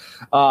of this.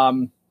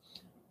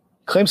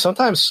 Claims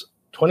sometimes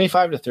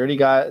 25 to 30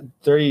 guys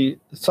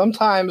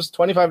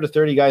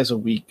a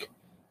week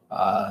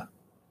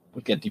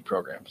would get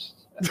deprograms.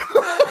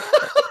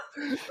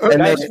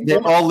 And they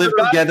all live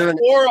together.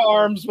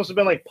 Forearms must have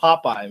been like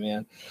Popeye,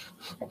 man.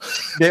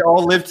 They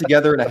all live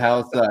together in a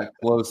house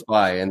close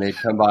by, and they'd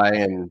come by,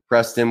 and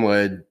Preston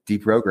would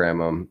deprogram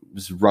them,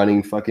 just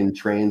running fucking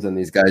trains on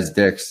these guys'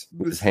 dicks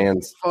with his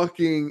hands.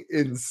 Fucking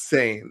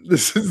insane.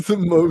 This is the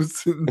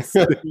most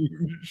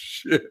insane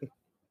shit.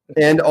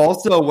 And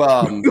also,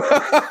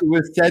 it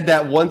was said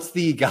that once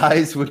the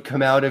guys would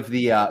come out of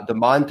the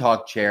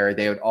Montauk chair,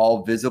 they would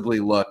all visibly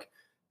look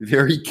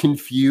very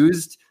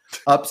confused,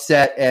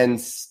 upset,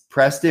 and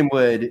Preston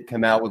would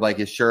come out with like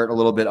his shirt a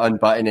little bit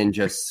unbuttoned and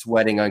just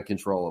sweating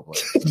uncontrollably.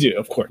 Yeah,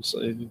 of course.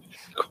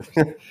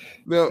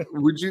 No,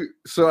 would you?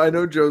 So I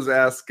know Joe's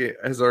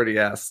has already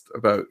asked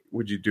about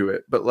would you do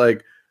it, but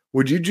like,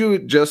 would you do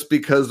it just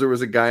because there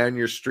was a guy on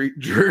your street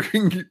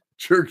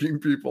jerking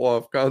people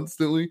off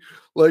constantly,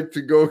 like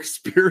to go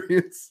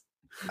experience?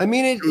 I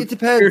mean, it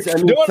depends.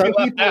 I mean,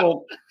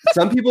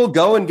 some people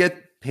go and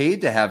get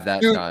paid to have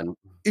that done.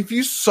 If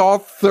you saw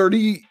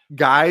 30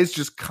 guys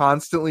just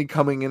constantly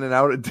coming in and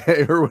out a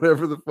day or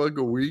whatever the fuck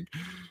a week,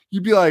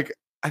 you'd be like,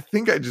 I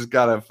think I just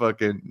gotta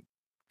fucking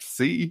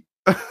see.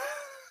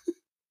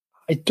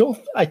 I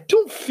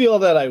don't feel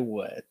that I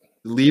would.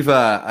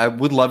 I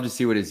would love to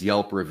see what his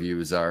Yelp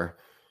reviews are.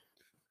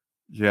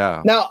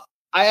 Yeah. Now,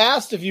 I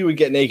asked if you would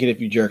get naked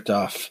if you jerked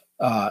off.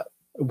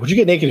 Would you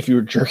get naked if you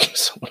were jerking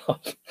someone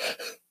off?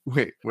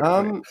 Wait.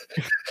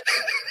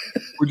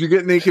 Would you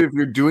get naked if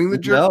you're doing the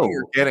jerking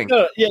or getting?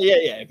 No,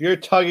 yeah.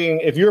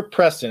 If you're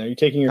Preston, are you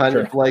taking your kind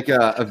jerk? of like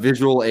a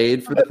visual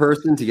aid for the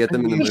person to get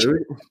them in the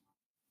mood?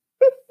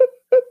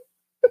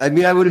 I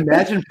mean, I would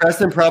imagine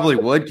Preston probably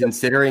would,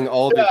 considering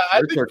all the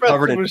shirts are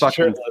covered in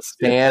fucking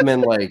spam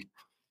and like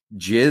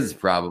jizz,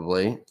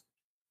 probably.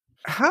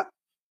 I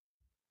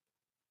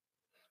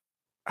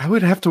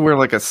would have to wear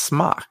like a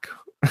smock.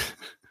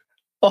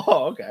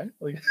 Oh, okay.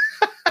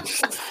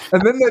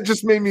 And then that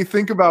just made me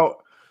think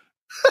about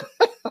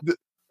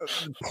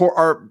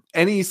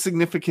any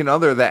significant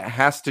other that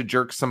has to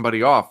jerk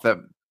somebody off. That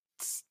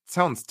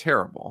sounds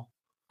terrible.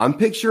 I'm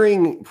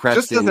picturing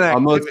Preston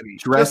almost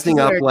dressing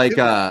up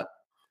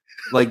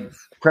like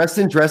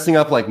Preston dressing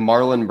up like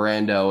Marlon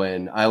Brando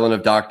in Island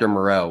of Dr.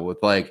 Moreau with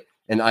like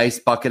an ice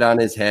bucket on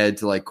his head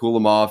to like cool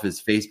him off, his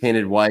face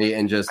painted white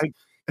and just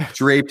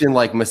draped in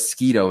like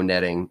mosquito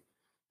netting,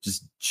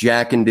 just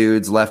jacking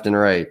dudes left and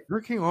right.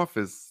 Jerking off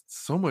is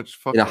so much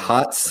fucking in a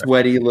hot,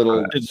 sweaty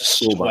little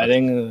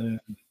sweating.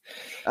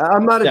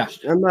 I'm not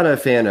a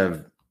fan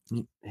of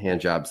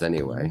hand jobs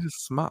anyway.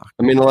 Just smock.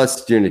 I mean, unless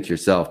you're doing it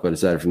yourself, but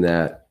aside from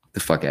that, the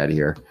fuck out of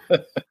here.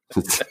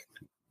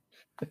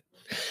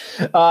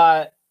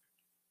 I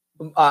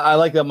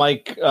like that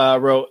Mike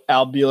wrote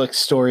Al Bielik's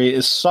story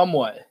is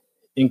somewhat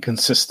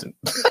inconsistent.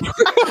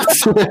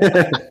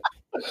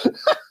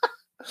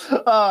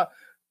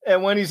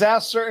 And when he's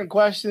asked certain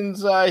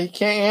questions, he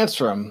can't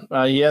answer them.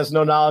 He has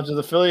no knowledge of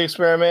the Philly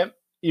experiment.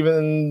 He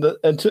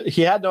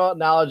had no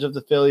knowledge of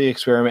the Philly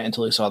experiment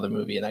until he saw the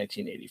movie in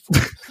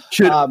 1984.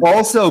 Should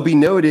also be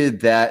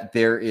noted that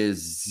there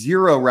is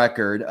zero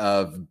record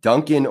of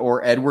Duncan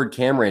or Edward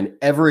Cameron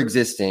ever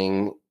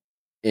existing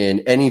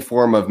in any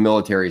form of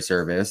military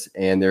service,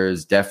 and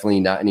there's definitely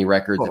not any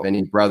records of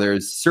any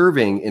brothers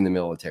serving in the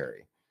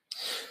military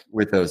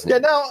with those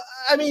names. Yeah, no,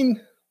 I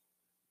mean,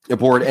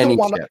 aboard any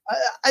ship.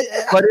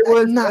 But it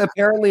was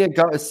apparently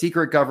a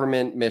secret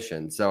government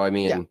mission, so I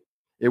mean,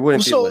 it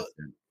wouldn't be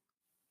listed.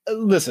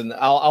 Listen,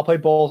 I'll play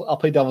both. I'll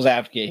play devil's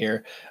advocate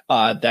here.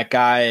 That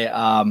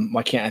guy,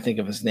 why can't I think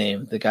of his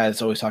name? The guy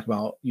that's always talking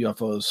about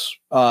UFOs,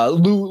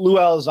 Lou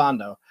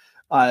Elizondo.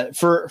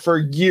 For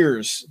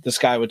years, this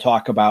guy would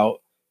talk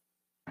about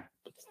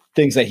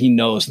things that he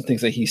knows and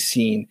things that he's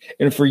seen.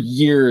 And for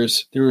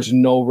years, there was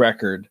no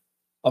record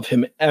of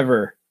him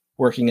ever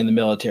working in the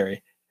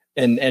military.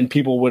 And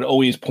people would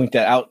always point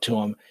that out to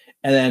him.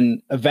 And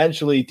then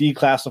eventually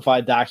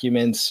declassified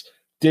documents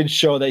did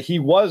show that he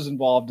was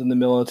involved in the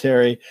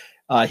military.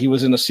 He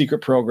was in a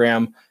secret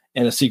program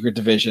and a secret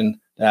division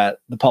that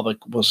the public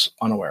was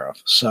unaware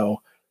of.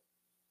 So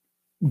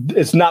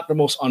it's not the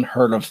most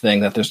unheard of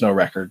thing that there's no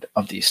record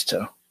of these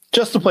two.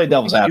 Just to play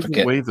devil's advocate.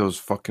 Give away those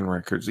fucking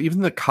records.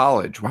 Even the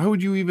college. Why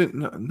would you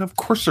even? Of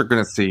course they're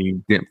going to say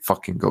you didn't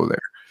fucking go there.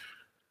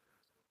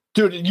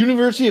 Dude,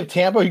 University of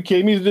Tampa, are you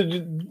kidding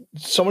me?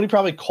 Somebody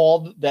probably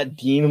called that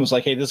dean and was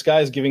like, hey, this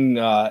guy's giving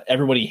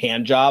everybody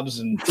hand jobs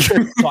and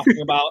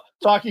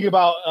talking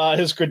about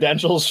his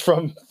credentials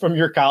from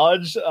your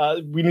college.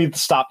 We need to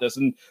stop this.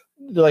 And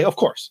they're like, of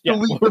course. Yeah,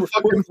 we're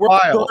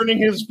burning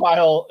his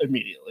file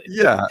immediately.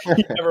 Yeah.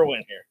 He never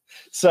went here.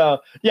 So,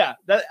 yeah,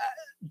 that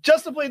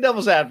just to play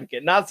devil's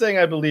advocate, not saying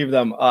I believe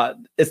them.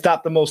 It's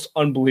not the most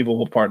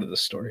unbelievable part of the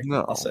story.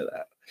 No. I'll say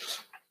that.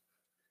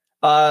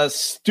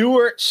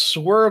 Stuart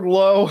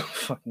Swerdlow,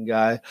 fucking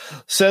guy,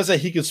 says that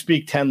he could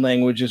speak 10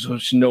 languages,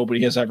 which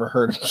nobody has ever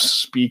heard him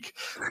speak.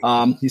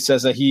 He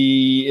says that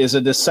he is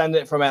a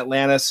descendant from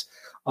Atlantis.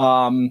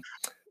 I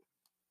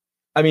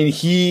mean,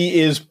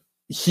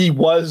 he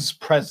was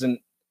present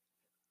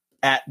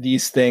at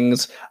these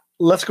things.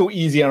 Let's go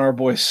easy on our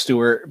boy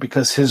Stuart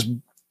because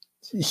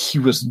he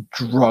was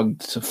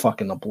drugged to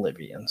fucking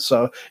oblivion.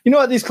 So you know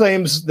what? These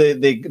claims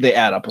they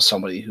add up with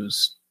somebody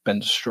who's been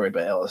destroyed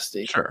by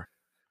LSD. Sure.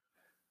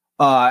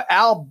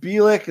 Al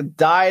Bielek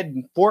died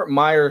in Fort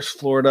Myers,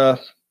 Florida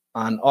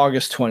on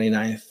August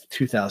 29th,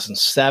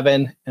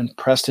 2007, and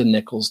Preston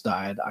Nichols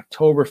died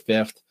October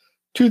 5th,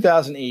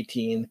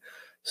 2018.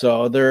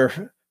 So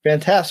their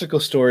fantastical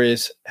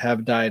stories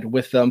have died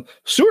with them.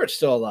 Stuart's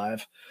still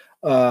alive.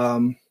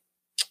 But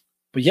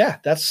yeah,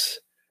 that's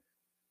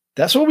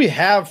what we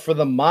have for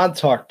the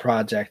Montauk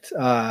Project.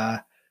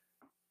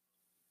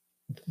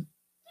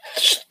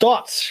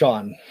 Thoughts,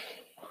 Sean?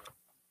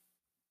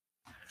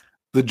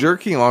 The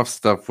jerking off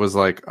stuff was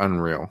like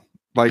unreal.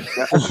 Like,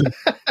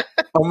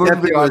 I'm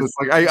gonna be honest.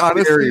 Like, I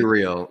honestly, very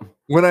real.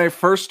 When I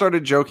first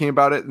started joking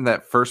about it in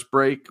that first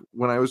break,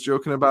 when I was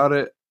joking about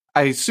it,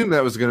 I assumed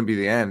that was going to be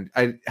the end.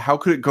 How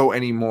could it go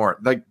any more?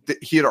 Like,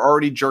 he had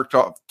already jerked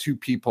off 2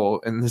 people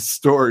in this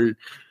story.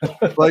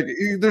 Like,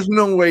 there's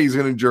no way he's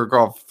going to jerk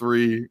off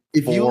 3.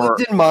 If 4. You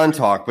lived in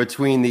Montauk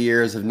between the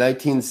years of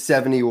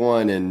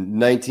 1971 and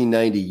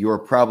 1990, you were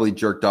probably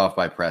jerked off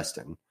by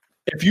Preston.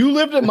 If you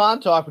lived in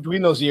Montauk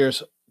between those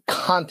years,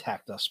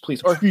 contact us,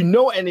 please. Or if you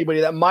know anybody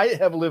that might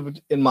have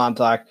lived in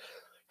Montauk,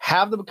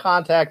 have them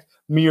contact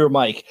me or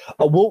Mike.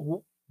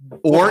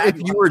 Or if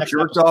you were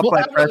jerked off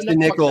by Preston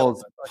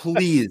Nichols,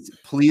 please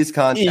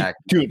contact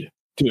me.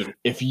 Dude,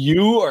 if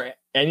you or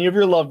any of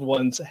your loved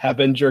ones have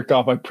been jerked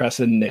off by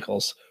Preston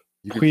Nichols,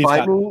 you can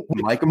find me,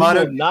 Mike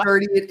Amano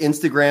 30 at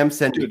Instagram.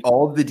 Send me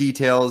all of the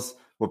details,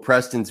 what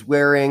Preston's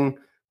wearing,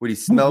 what he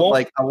smelled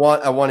like. I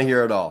want to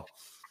hear it all.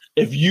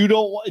 If you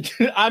don't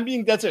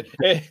want, that's it.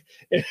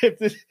 If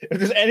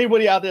there's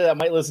anybody out there that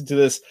might listen to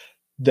this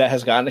that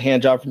has gotten a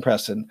hand job from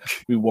Preston,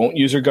 we won't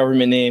use your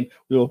government name.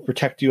 We will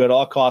protect you at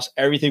all costs.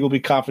 Everything will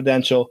be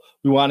confidential.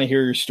 We want to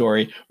hear your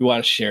story. We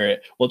want to share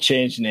it. We'll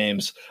change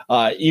names.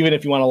 Even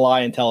if you want to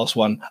lie and tell us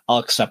one, I'll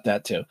accept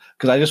that too.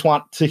 Because I just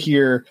want to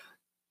hear.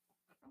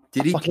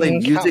 Did he play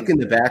music in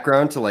the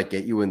background to like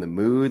get you in the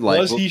mood? Like,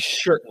 was he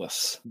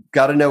shirtless?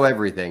 Got to know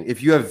everything.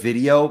 If you have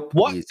video,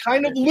 what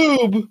kind of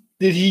lube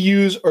did he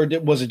use, or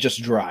was it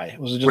just dry?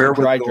 Was it just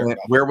dry?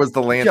 Where was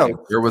the landing?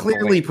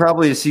 Clearly,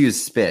 probably just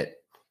used spit.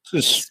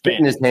 Just spit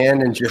in his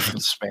hand and just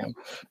spam.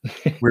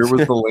 Where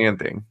was the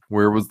landing?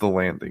 Where was the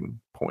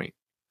landing point?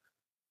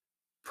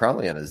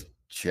 Probably on his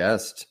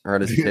chest or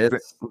on his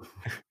tits.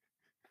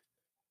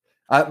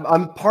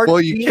 I'm part. Well,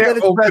 you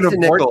can't open a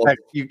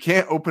vortex. You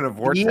can't open a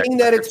vortex. Being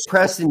that it's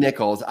Preston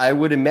Nichols, I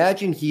would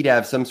imagine he'd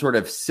have some sort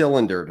of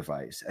cylinder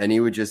device, and he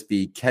would just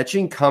be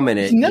catching cum in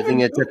it, using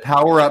it to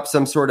power up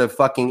some sort of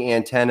fucking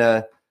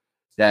antenna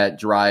that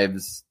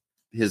drives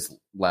his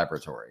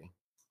laboratory.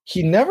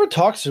 He never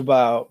talks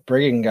about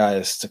bringing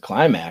guys to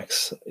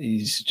climax.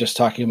 He's just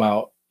talking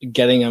about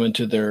getting them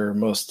into their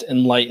most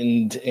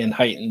enlightened and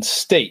heightened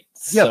state.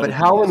 Yeah, but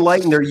how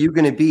enlightened are you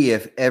going to be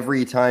if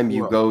every time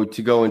you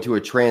go into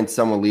a trance,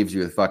 someone leaves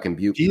you with fucking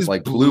he's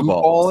like blue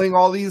balling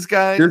all these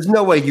guys? There's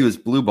no way he was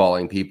blue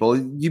balling people.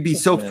 You'd be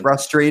so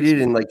frustrated,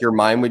 and like your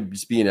mind would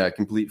just be in a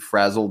complete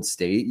frazzled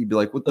state. You'd be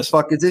like, "What the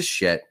fuck is this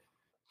shit?"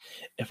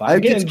 if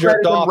I'm getting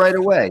jerked off right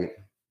away,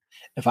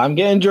 if I'm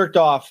getting jerked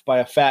off by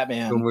a fat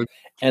man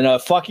and a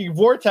fucking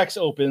vortex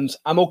opens,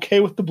 I'm okay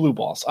with the blue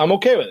balls. I'm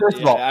okay with it. First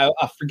of all,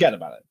 I forget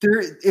about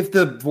it. If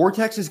the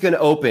vortex is going to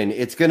open,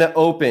 it's going to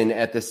open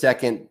at the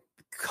second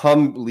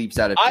cum leaps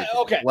out of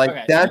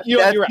it. That's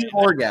right.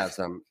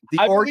 orgasm.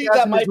 I believe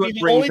that might be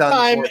the only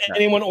time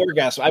anyone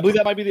orgasms. I believe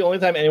that might be the only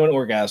time anyone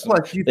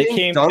orgasms.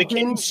 They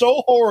came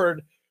so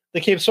hard. They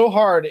came so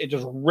hard it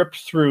just ripped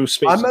through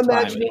space. I'm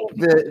imagining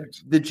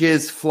the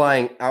jizz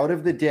flying out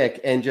of the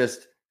dick and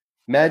just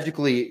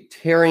magically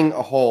tearing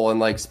a hole in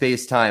like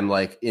space time,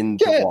 like in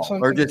the wall,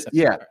 or just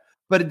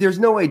But there's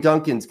no way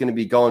Duncan's going to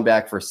be going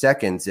back for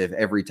seconds if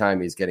every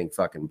time he's getting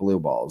fucking blue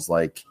balls.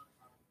 Like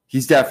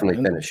he's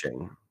definitely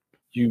finishing.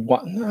 I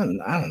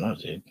don't know,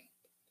 dude.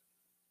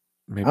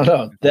 Maybe. I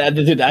don't know.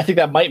 Dude, I think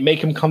that might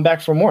make him come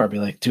back for more. I'd be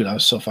like, dude, I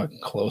was so fucking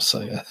close.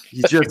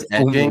 He's just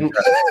edging.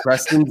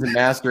 Preston's a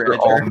master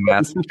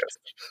edger.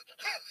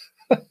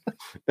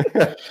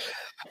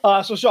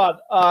 So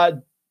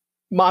Sean,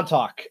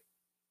 Montauk.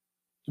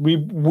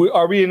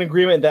 Are we in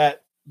agreement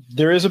that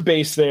there is a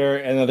base there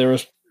and that there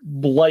was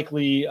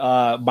likely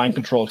mind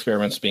control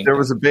experiments being There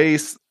was a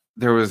base,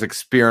 there was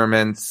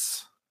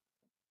experiments,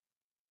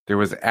 there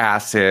was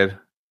acid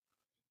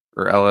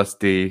or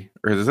LSD,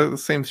 or is that the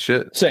same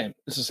shit? Same.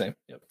 It's the same.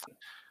 Yep.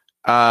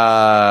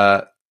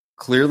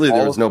 Clearly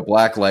there was no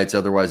black lights,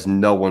 otherwise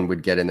no one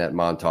would get in that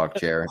Montauk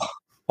chair.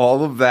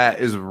 All of that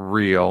is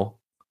real.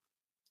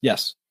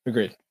 Yes,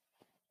 agreed.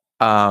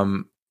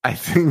 I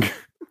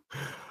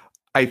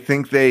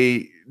think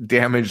they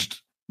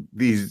damaged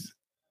these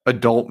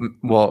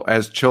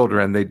as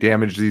children, they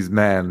damaged these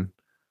men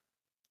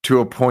to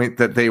a point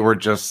that they were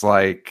just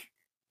like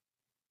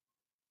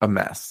a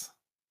mess.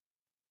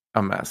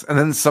 And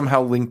then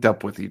somehow linked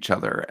up with each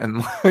other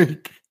and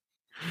like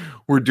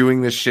we're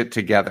doing this shit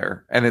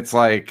together. And it's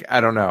like, I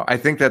don't know. I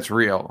think that's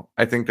real.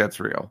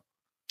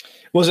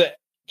 Was it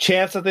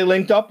chance that they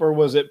linked up, or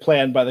was it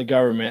planned by the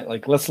government?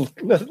 Like, let's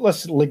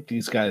link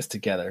these guys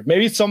together.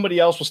 Maybe somebody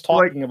else was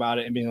talking about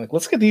it and being like,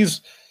 let's get these.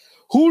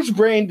 Whose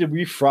brain did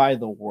we fry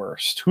the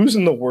worst? Who's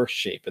in the worst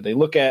shape? And they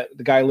look at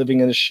the guy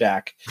living in a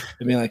shack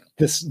and be like,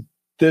 this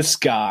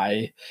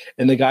guy,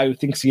 and the guy who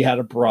thinks he had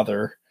a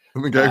brother.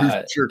 And the guy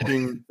who's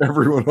jerking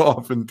everyone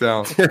off in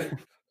town.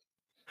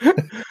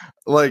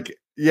 Like,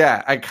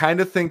 yeah, I kind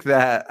of think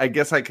that. I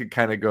guess I could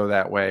kind of go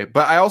that way.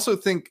 But I also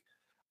think,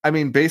 I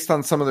mean, based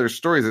on some of their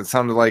stories, it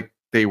sounded like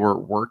they were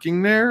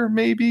working there,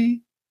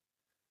 maybe.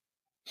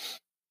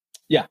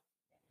 Yeah,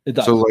 it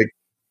does. So, like,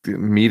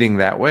 meeting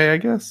that way, I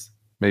guess.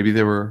 Maybe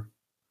they were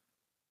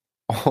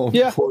all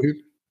employed.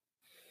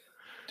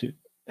 Dude.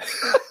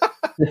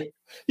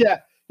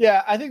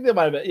 Yeah, I think they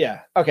might have been.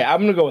 Yeah. Okay,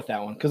 I'm going to go with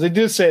that one because they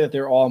did say that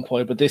they're all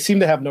employed, but they seem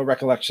to have no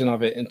recollection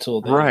of it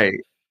until they.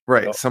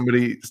 Right.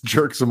 Somebody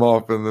jerks them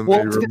off, and then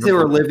they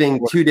were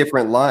living two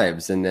different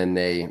lives, and then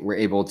they were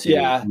able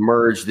to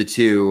merge the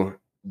two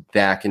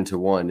back into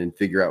one and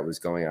figure out what was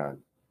going on.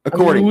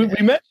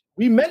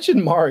 We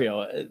mentioned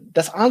Mario.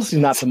 That's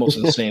honestly not the most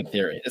insane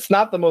theory. It's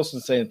not the most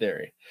insane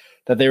theory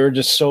that they were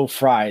just so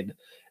fried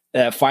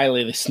that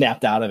finally they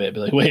snapped out of it.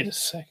 Be like, wait a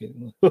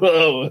second,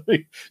 whoa,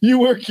 you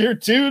work here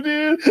too,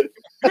 dude.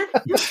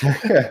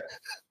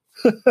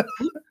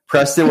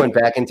 Preston went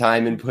back in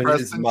time and put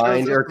his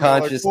mind or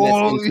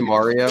consciousness into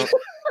Mario.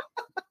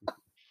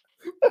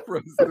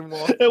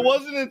 It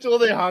wasn't until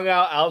they hung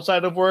out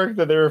outside of work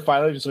that they were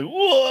finally just like,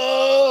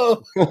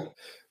 whoa,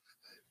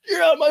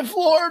 you're on my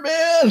floor,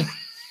 man.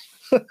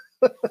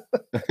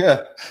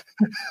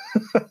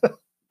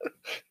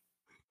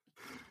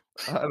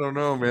 I don't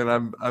know,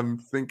 man. I'm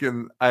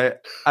thinking I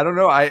don't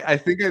know. I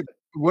think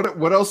what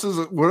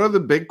are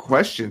the big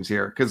questions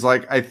here? Because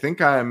like I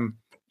think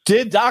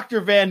did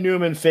Dr. Van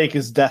Neumann fake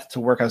his death to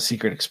work on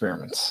secret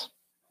experiments?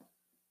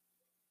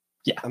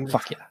 Yeah,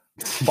 fuck yeah.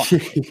 Fuck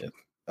yeah.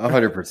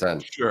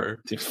 100%. Sure.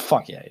 Dude,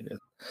 fuck yeah, he did.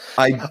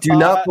 I do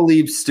not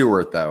believe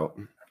Stewart, though.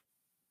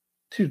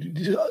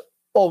 Dude,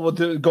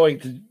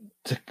 going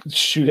to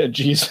shoot at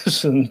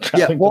Jesus and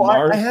traveling to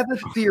Mars. I have a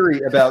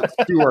theory about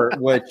Stewart,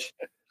 which...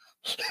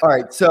 All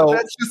right, so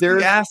that's just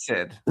the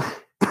acid.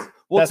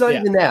 Well, it's not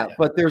even that,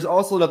 but there's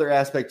also another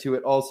aspect to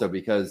it also,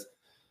 because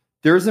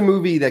there's a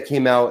movie that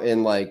came out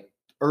in like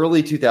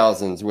early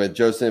 2000s with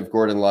Joseph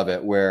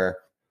Gordon-Levitt where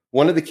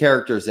one of the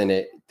characters in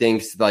it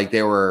thinks like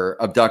they were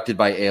abducted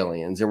by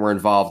aliens and were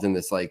involved in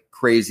this like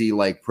crazy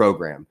like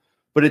program.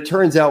 But it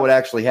turns out what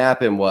actually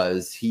happened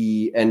was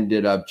he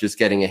ended up just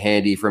getting a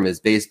handy from his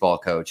baseball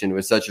coach, and it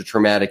was such a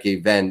traumatic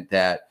event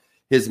that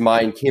his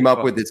mind came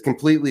up with this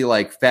completely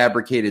like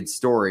fabricated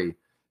story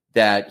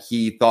that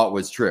he thought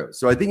was true.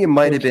 So I think it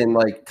might have been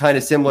like kind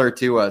of similar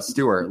to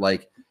Stewart.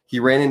 Like he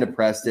ran into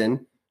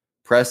Preston.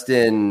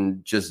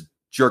 Preston just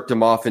jerked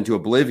him off into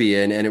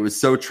oblivion, and it was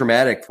so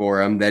traumatic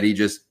for him that he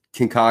just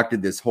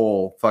concocted this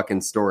whole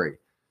fucking story.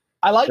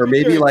 I like, or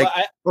maybe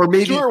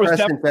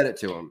Preston fed it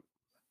to him.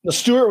 The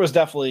Stewart was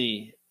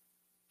definitely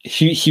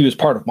he was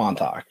part of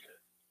Montauk.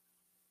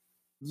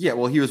 Yeah,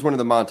 well, he was one of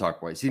the Montauk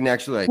boys. He didn't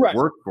actually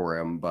work for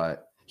him,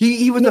 but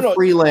He was a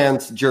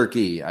freelance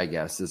jerky, I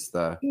guess, is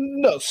the...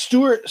 No,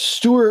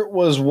 Stewart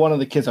was one of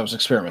the kids I was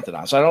experimenting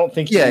on, so I don't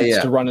think he needs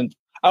to run in.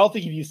 I don't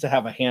think he needs to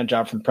have a hand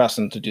job from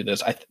Preston to do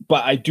this.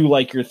 But I do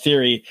like your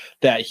theory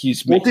that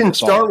he's... Well, it didn't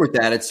start with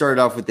that. It started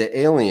off with the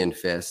alien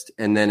fist,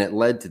 and then it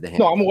led to the hand.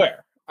 No, I'm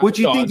aware. Would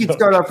you think he'd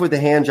start off with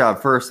the hand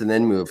job first and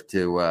then move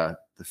to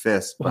the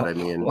fist? But I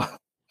mean...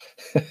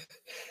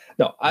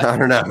 No, I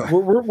don't know.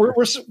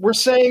 We're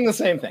saying the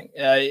same thing,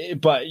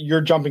 but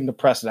you're jumping to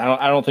Preston.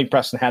 I don't think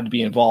Preston had to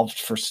be involved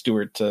for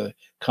Stewart to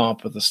come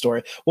up with the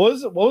story.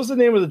 What was the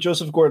name of the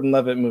Joseph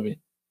Gordon-Levitt movie?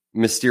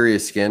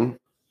 Mysterious Skin.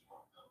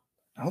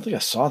 I don't think I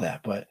saw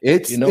that, but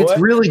it's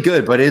really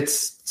good. But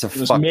it's a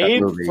fucked up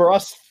movie for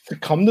us to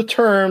come to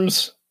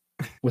terms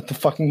with the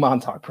fucking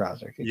Montauk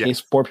Project in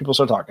case more people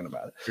start talking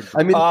about it.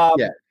 I mean,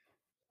 yeah.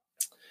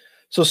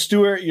 So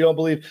Stewart, you don't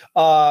believe?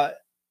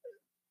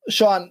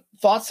 Sean,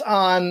 thoughts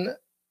on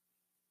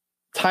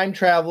time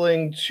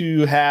traveling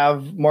to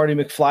have Marty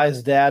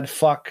McFly's dad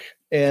fuck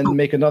and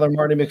make another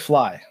Marty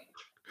McFly?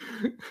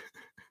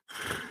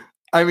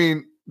 I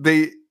mean,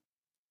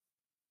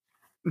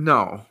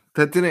 no,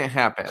 that didn't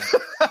happen.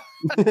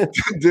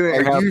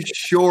 Are you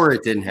sure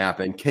it didn't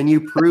happen? Can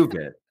you prove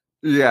it?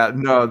 Yeah,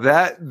 no,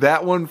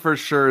 that one for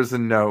sure is a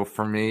no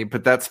for me,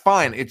 but that's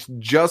fine. It's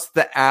just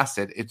the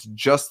acid. It's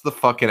just the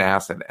fucking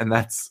acid, and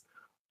that's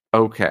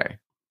okay.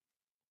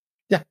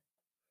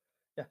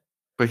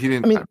 But he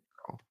didn't. I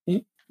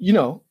mean,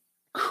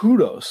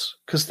 kudos,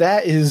 because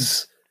that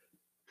is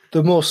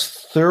the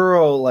most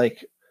thorough,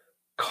 like,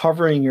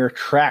 covering your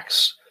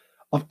tracks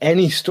of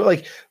any story.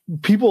 Like,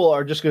 people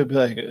are just going to be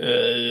like,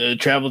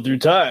 travel through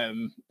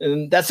time,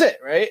 and that's it,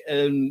 right?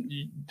 And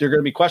they're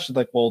going to be questioned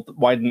like, well,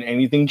 why didn't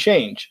anything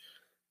change?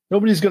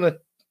 Nobody's going to.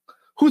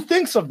 Who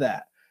thinks of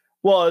that?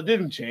 Well, it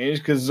didn't change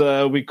because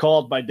we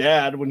called my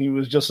dad when he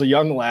was just a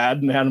young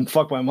lad and had him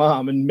fuck my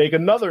mom and make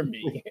another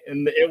me,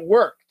 and it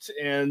worked.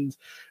 And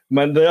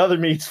the other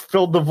me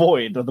filled the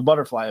void of the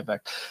butterfly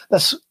effect.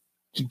 That's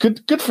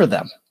good. Good for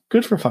them.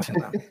 Good for fucking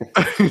them.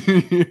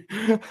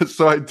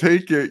 So I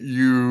take it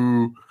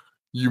you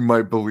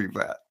might believe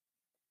that.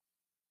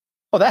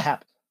 Oh, that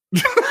happened.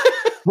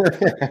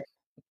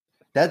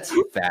 That's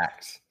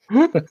facts.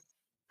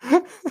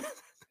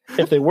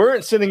 If they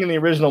weren't sitting in the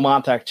original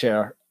Montauk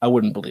chair, I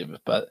wouldn't believe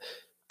it. But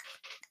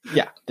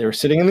yeah, they were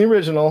sitting in the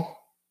original.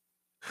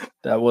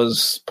 That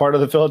was part of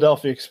the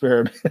Philadelphia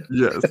experiment.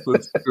 Yes,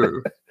 that's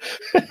true.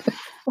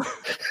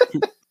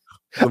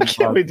 I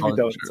can't wait to be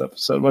done with this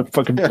episode. My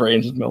fucking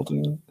brain's is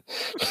melting.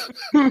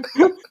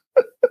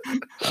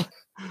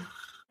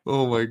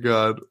 Oh my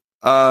god.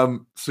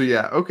 So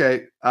yeah,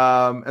 okay.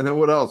 And then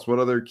what else? What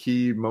other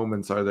key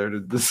moments are there to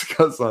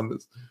discuss on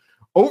this?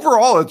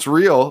 Overall, it's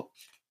real.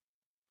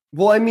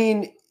 Well, I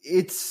mean,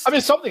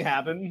 something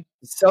happened.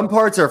 Some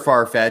parts are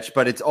far-fetched,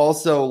 but it's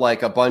also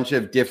like a bunch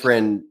of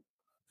different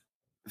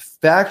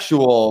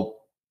factual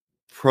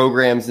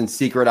programs and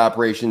secret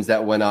operations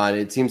that went on.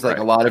 It seems like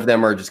a lot of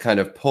them are just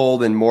kind of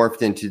pulled and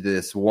morphed into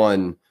this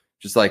one,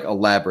 just like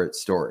elaborate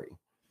story.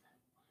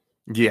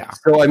 Yeah.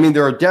 So, I mean,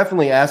 there are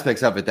definitely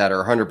aspects of it that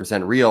are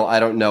 100% real. I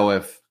don't know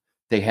if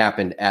they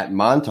happened at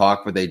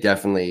Montauk, but they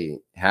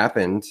definitely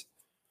happened.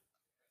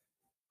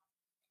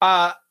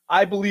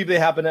 I believe they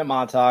happened at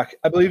Montauk.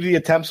 I believe the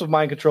attempts of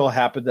mind control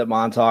happened at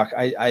Montauk.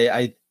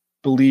 I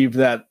believe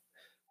that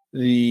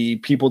the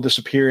people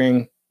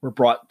disappearing were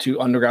brought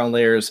to underground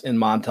layers in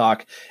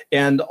Montauk.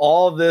 And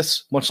all of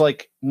this, much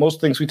like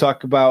most things we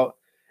talk about,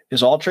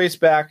 is all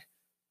traced back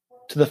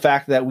to the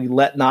fact that we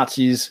let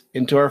Nazis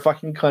into our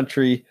fucking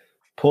country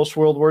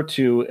post-World War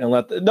II and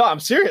no, I'm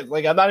serious.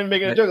 Like, I'm not even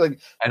making a joke.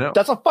 Like, I know.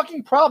 That's a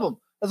fucking problem.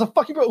 That's a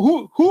fucking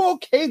problem. Who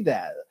okayed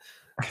that?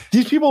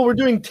 These people were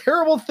doing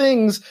terrible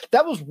things.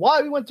 That was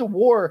why we went to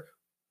war.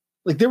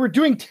 Like, they were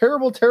doing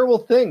terrible, terrible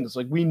things.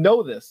 Like, we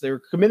know this. They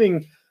were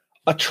committing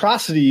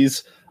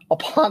atrocities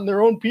upon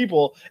their own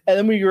people. And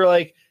then we were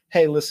like,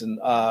 hey, listen,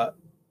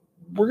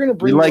 we're going to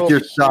bring you like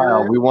your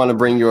style. We want to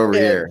bring you over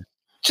here.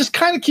 Just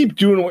kind of keep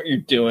doing what you're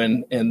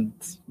doing and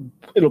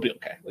it'll be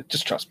okay. Like,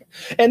 just trust me.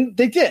 And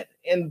they did.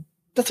 And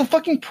that's a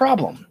fucking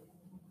problem.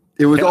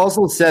 It was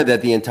also said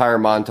that the entire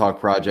Montauk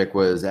project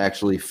was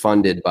actually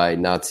funded by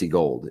Nazi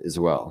gold as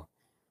well.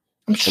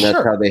 I'm sure. And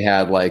that's how they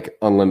had like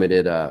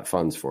unlimited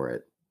funds for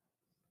it.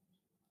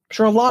 I'm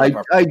sure a lot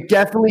of I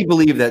definitely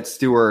believe that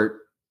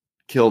Stewart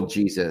killed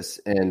Jesus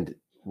and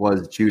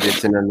was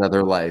Judas in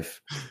another life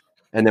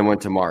and then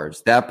went to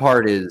Mars. That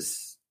part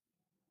is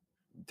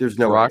there's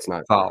no way it's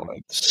not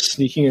solid.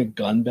 Sneaking a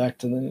gun back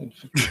to the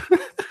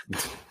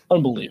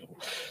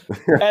unbelievable.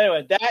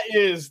 Anyway, that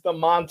is the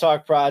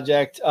Montauk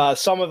Project.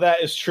 Some of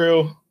that is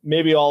true,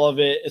 maybe all of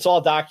it. It's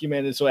all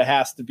documented, so it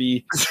has to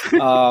be.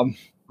 I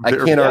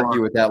can't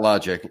argue with that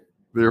logic.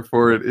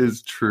 Therefore, it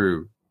is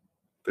true.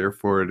 That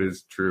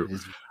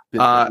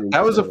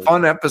was a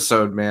fun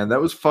episode, man. That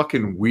was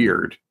fucking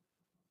weird.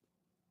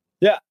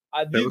 Yeah,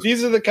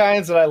 these are the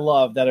kinds that I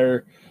love that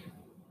are,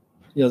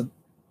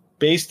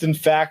 based in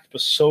fact,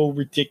 but so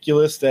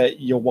ridiculous that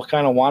you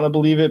kind of want to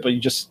believe it, but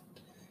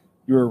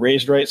you were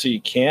raised right, so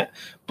you can't.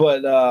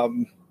 But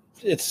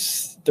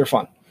they're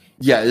fun.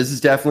 Yeah, this has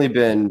definitely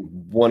been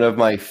one of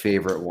my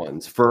favorite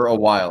ones for a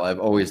while. I've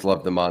always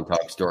loved the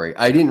Montauk story.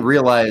 I didn't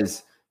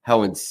realize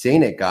how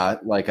insane it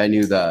got. Like, I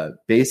knew the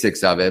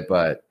basics of it,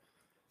 but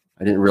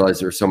I didn't realize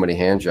there were so many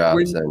hand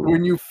jobs.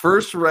 When you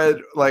first read,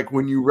 like,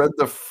 when you read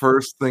the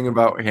first thing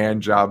about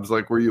hand jobs,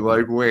 like, were you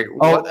like, wait,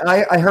 oh, what?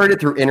 I heard it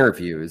through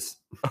interviews,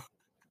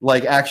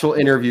 like actual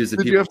interviews of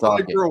Did people you have to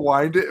talking. like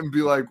rewind it and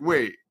be like,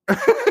 wait,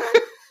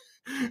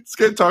 this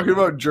guy talking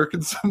about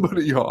jerking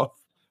somebody off?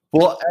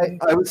 Well,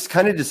 I was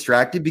kind of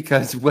distracted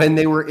because when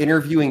they were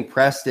interviewing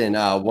Preston,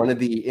 one of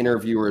the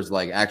interviewers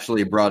like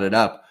actually brought it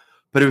up,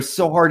 but it was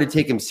so hard to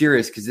take him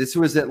serious because this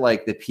was at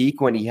like the peak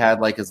when he had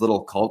like his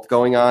little cult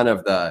going on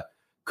of the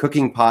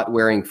cooking pot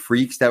wearing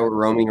freaks that were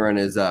roaming around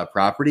his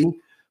property.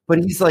 But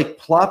he's like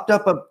plopped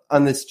up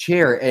on this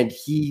chair and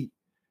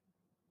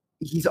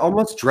he's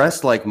almost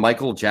dressed like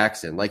Michael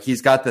Jackson. Like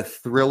he's got the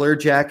Thriller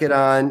jacket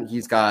on,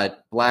 he's got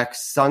black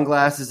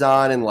sunglasses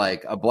on and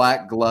like a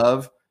black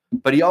glove.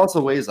 But he also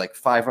weighs like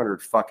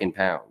 500 fucking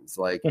pounds.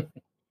 Like,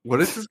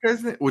 what is this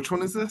guy's name? Which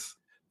one is this?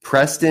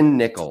 Preston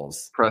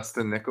Nichols.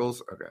 Preston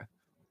Nichols. Okay.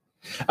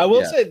 I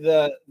will say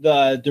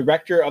the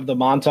director of the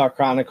Montauk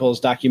Chronicles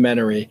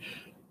documentary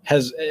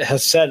has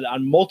said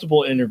on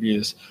multiple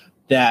interviews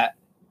that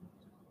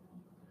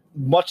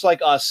much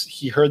like us,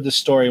 he heard the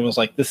story and was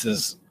like, "This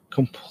is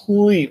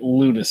complete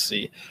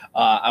lunacy.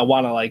 I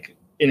want to like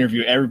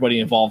interview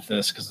everybody involved in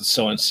this because it's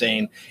so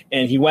insane."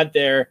 And he went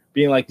there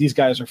being like, "These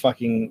guys are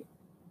fucking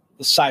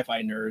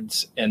sci-fi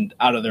nerds and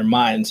out of their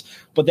minds."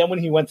 But then when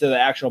he went to the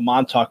actual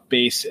Montauk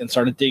base and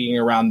started digging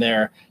around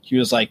there, he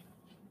was like,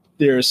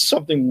 there's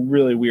something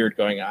really weird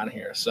going on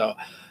here. So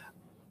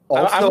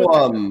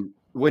also,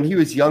 when he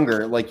was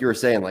younger, like you were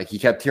saying, like he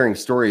kept hearing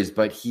stories,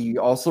 but he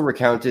also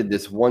recounted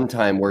this one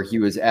time where he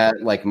was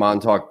at like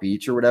Montauk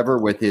Beach or whatever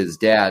with his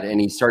dad, and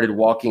he started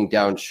walking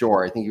down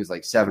shore. I think he was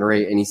like 7 or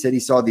 8, and he said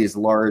he saw these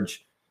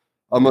large,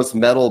 almost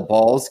metal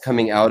balls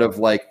coming out of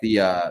like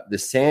the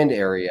sand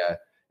area.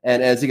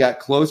 And as he got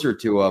closer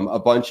to him, a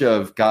bunch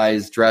of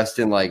guys dressed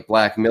in like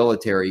black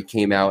military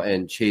came out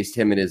and chased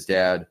him and his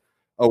dad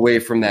away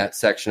from that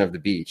section of the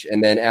beach.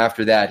 And then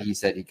after that, he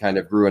said he kind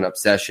of grew an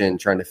obsession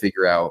trying to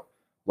figure out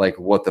like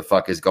what the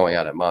fuck is going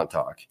on at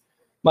Montauk.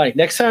 Mike,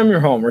 next time you're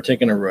home, we're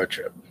taking a road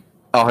trip.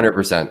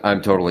 100%.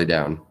 I'm totally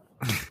down.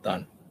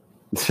 Done.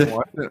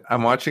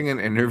 I'm watching an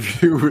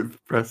interview with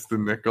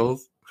Preston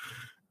Nichols,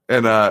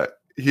 and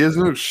he has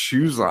no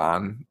shoes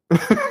on.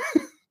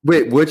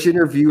 Wait, which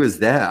interview is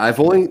that?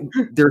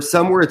 There's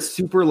some where it's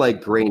super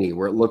like grainy,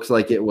 where it looks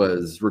like it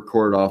was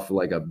recorded off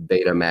like a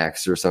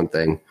Betamax or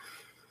something.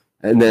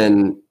 And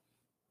then,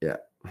 yeah.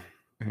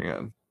 Hang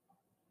on.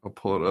 I'll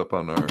pull it up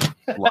on our.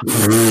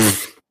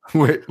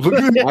 Wait, look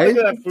at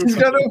that. He's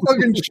got no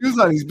fucking shoes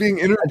on. He's being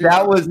interviewed.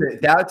 That was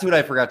it. That's what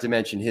I forgot to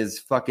mention. His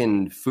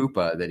fucking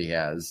fupa that he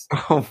has.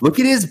 Oh. Look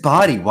at his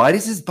body. Why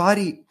does his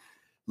body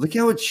look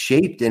how it's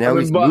shaped and how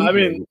he's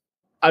moving?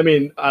 I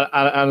mean,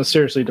 on a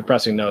seriously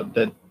depressing note,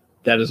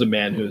 that is a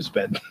man who's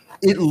been.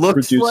 It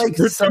looks like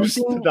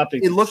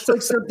something. It looks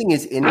like something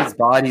is in his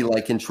body,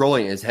 like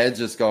controlling. His head's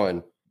just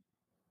going.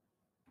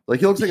 Like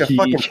he looks like a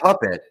fucking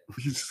puppet.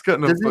 He's just got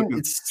no fucking.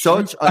 It's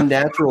such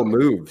unnatural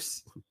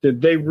moves.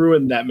 They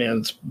ruined that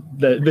man's.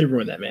 They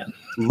ruined that man.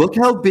 Look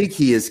how big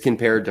he is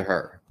compared to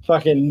her.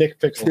 Fucking Nick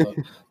Piccolo.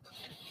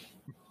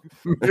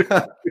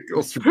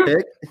 Mr.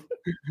 Pick.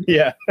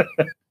 Yeah.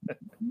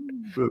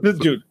 This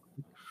dude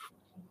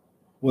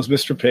was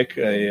Mr. Pick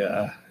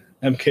a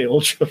MK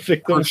Ultra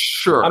victim. For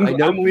sure. I'm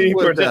leaning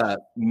towards that.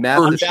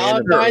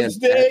 Valentine's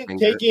Day,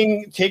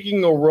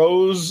 taking a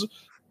rose,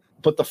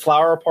 put the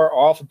flower part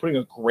off, and putting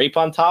a grape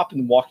on top,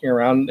 and walking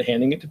around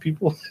handing it to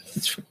people.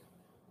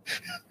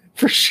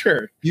 For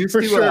sure.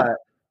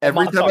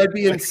 Every time I'd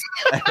be in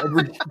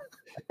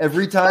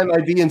every time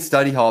I'd be in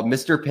study hall,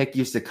 Mr. Pick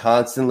used to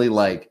constantly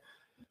like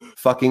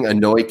fucking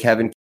annoy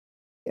Kevin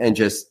and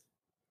just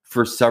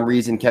for some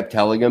reason kept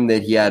telling him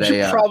that he had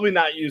probably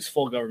not use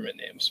full government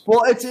names.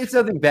 Well, it's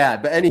nothing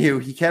bad, but anywho,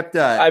 he kept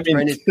trying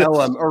to tell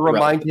him or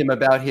remind him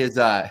about his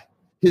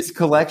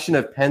collection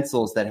of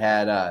pencils that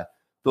had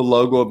the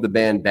logo of the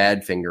band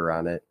Badfinger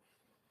on it.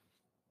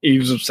 He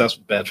was obsessed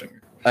with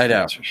Badfinger. I know.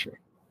 That's for sure.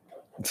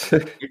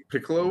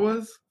 Piccolo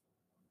was?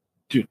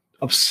 Dude,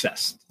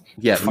 obsessed.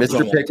 Yeah,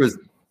 Mr. Pick was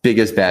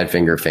biggest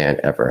Badfinger fan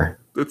ever.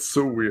 That's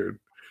so weird.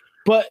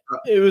 But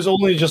it was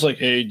only just like,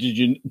 hey, did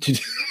you dude,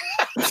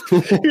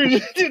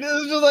 it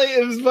was just like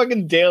it was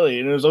fucking daily,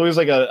 and it was always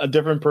like a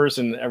different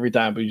person every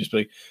time. But you just be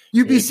like,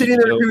 you'd be sitting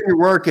there doing your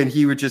work, and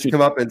he would just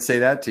come up and say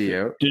that to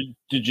you.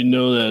 Did you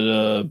know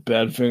that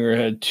Badfinger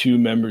had 2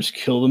 members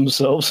kill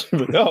themselves?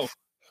 No.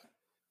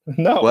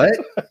 What?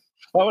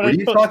 What are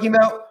you talking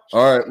about?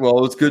 All right,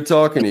 well, it's good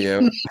talking to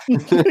you. You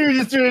were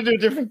just doing it to a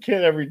different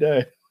kid every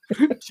day.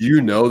 Do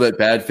you know that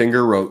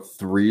Badfinger wrote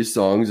 3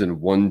 songs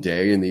in one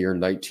day in the year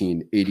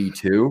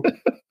 1982?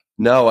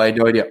 No, I had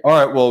no idea.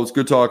 All right, well, it's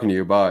good talking to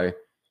you. Bye.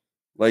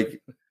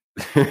 Like,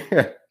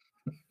 that's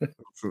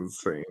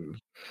insane.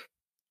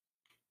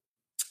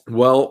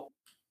 Well,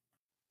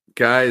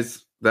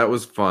 guys, that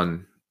was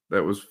fun.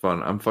 That was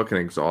fun. I'm fucking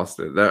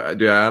exhausted.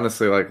 Dude, I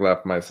honestly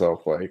left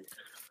myself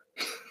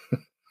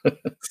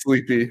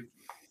sleepy.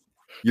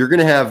 You're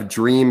gonna have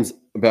dreams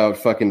about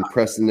fucking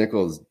Preston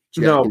Nichols.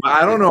 No, but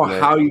I don't know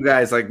how you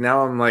guys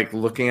now. I'm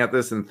looking at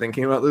this and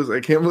thinking about this. I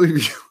can't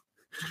believe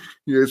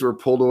you guys were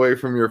pulled away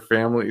from your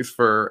families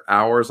for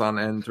hours on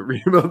end to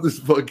read about this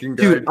fucking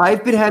guy. Dude,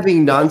 I've been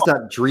having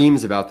nonstop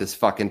dreams about this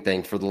fucking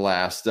thing for the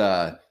last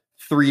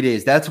 3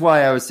 days. That's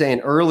why I was saying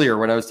earlier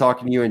when I was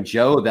talking to you and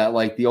Joe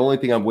that the only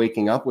thing I'm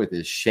waking up with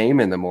is shame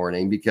in the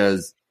morning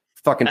because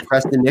fucking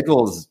Preston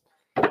Nichols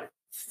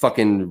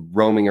fucking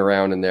roaming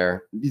around in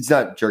there. He's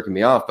not jerking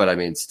me off, but I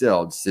mean,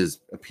 still, just his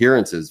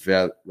appearance is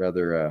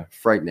rather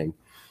frightening.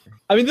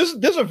 I mean,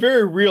 there's a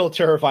very real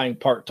terrifying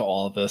part to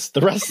all of this.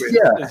 The rest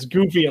is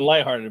goofy and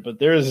lighthearted, but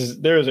there's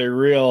a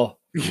real.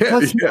 He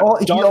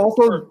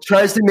also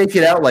tries to make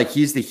it out like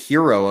he's the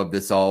hero of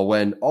this all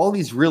when all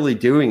he's really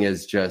doing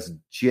is just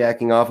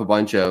jacking off a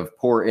bunch of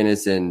poor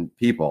innocent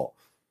people.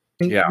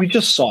 Yeah, we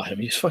just saw him.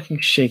 He's fucking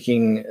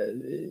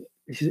shaking.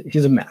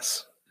 He's a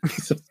mess.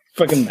 He's a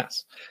fucking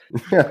mess.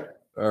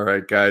 All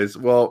right, guys.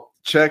 Well,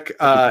 check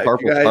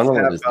if you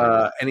guys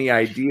have any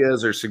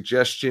ideas or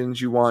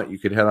suggestions you want, you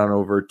could head on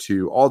over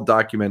to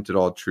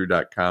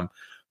alldocumentedalltrue.com.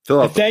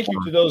 Thank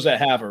you to those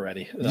that have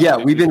already. Yeah,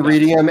 we've been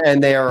reading them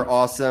and they are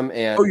awesome.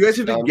 And you guys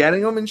have been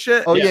getting them and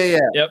shit? Oh, yeah.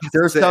 Yep.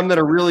 There's some that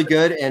are really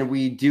good, and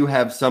we do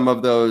have some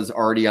of those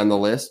already on the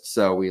list.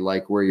 So we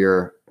like where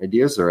your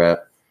ideas are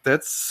at.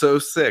 That's so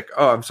sick.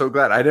 Oh, I'm so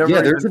glad.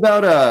 There's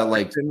about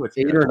 8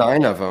 or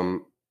 9 of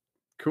them.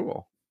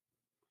 Cool.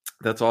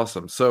 That's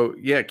awesome. So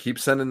yeah, keep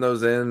sending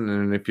those in.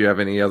 And if you have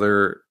any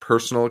other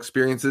personal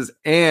experiences,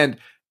 and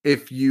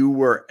if you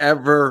were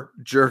ever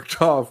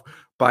jerked off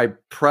by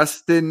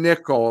Preston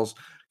Nichols,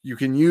 you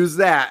can use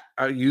that.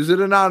 Use it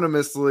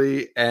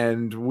anonymously,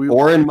 and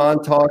or in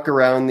Montauk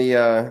around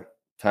the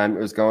time it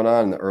was going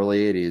on in the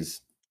early 80s.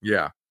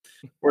 Yeah,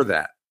 or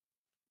that.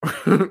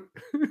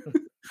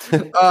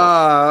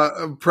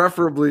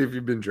 Preferably if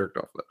you've been jerked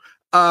off though.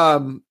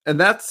 And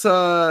that's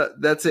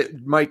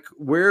it. Mike,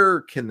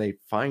 where can they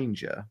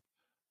find you?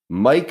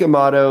 Mike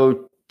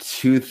Amato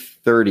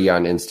 230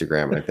 on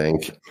Instagram, I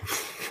think.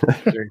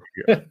 There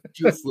you go.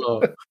 Just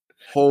the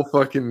whole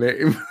fucking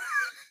name.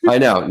 I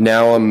know.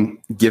 Now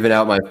I'm giving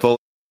out my full.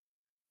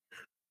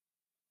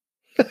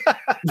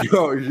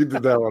 No, you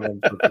did that one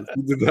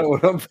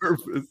on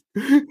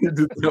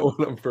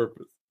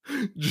purpose.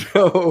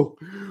 Joe,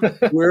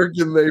 where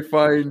can they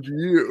find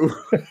you?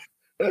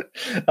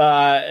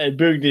 At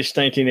Boogdish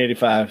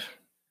 1985.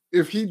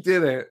 If he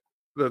didn't,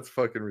 that's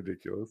fucking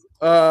ridiculous.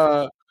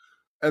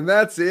 And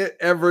that's it,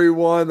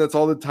 everyone. That's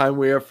all the time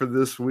we have for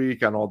this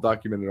week on All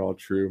Documented, All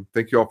True.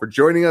 Thank you all for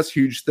joining us.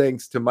 Huge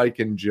thanks to Mike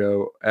and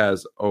Joe,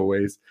 as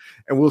always.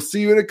 And we'll see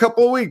you in a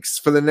couple of weeks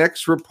for the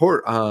next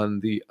report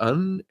on the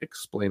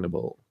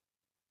unexplainable.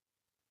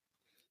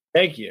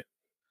 Thank you.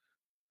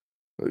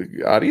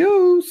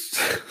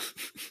 Adios.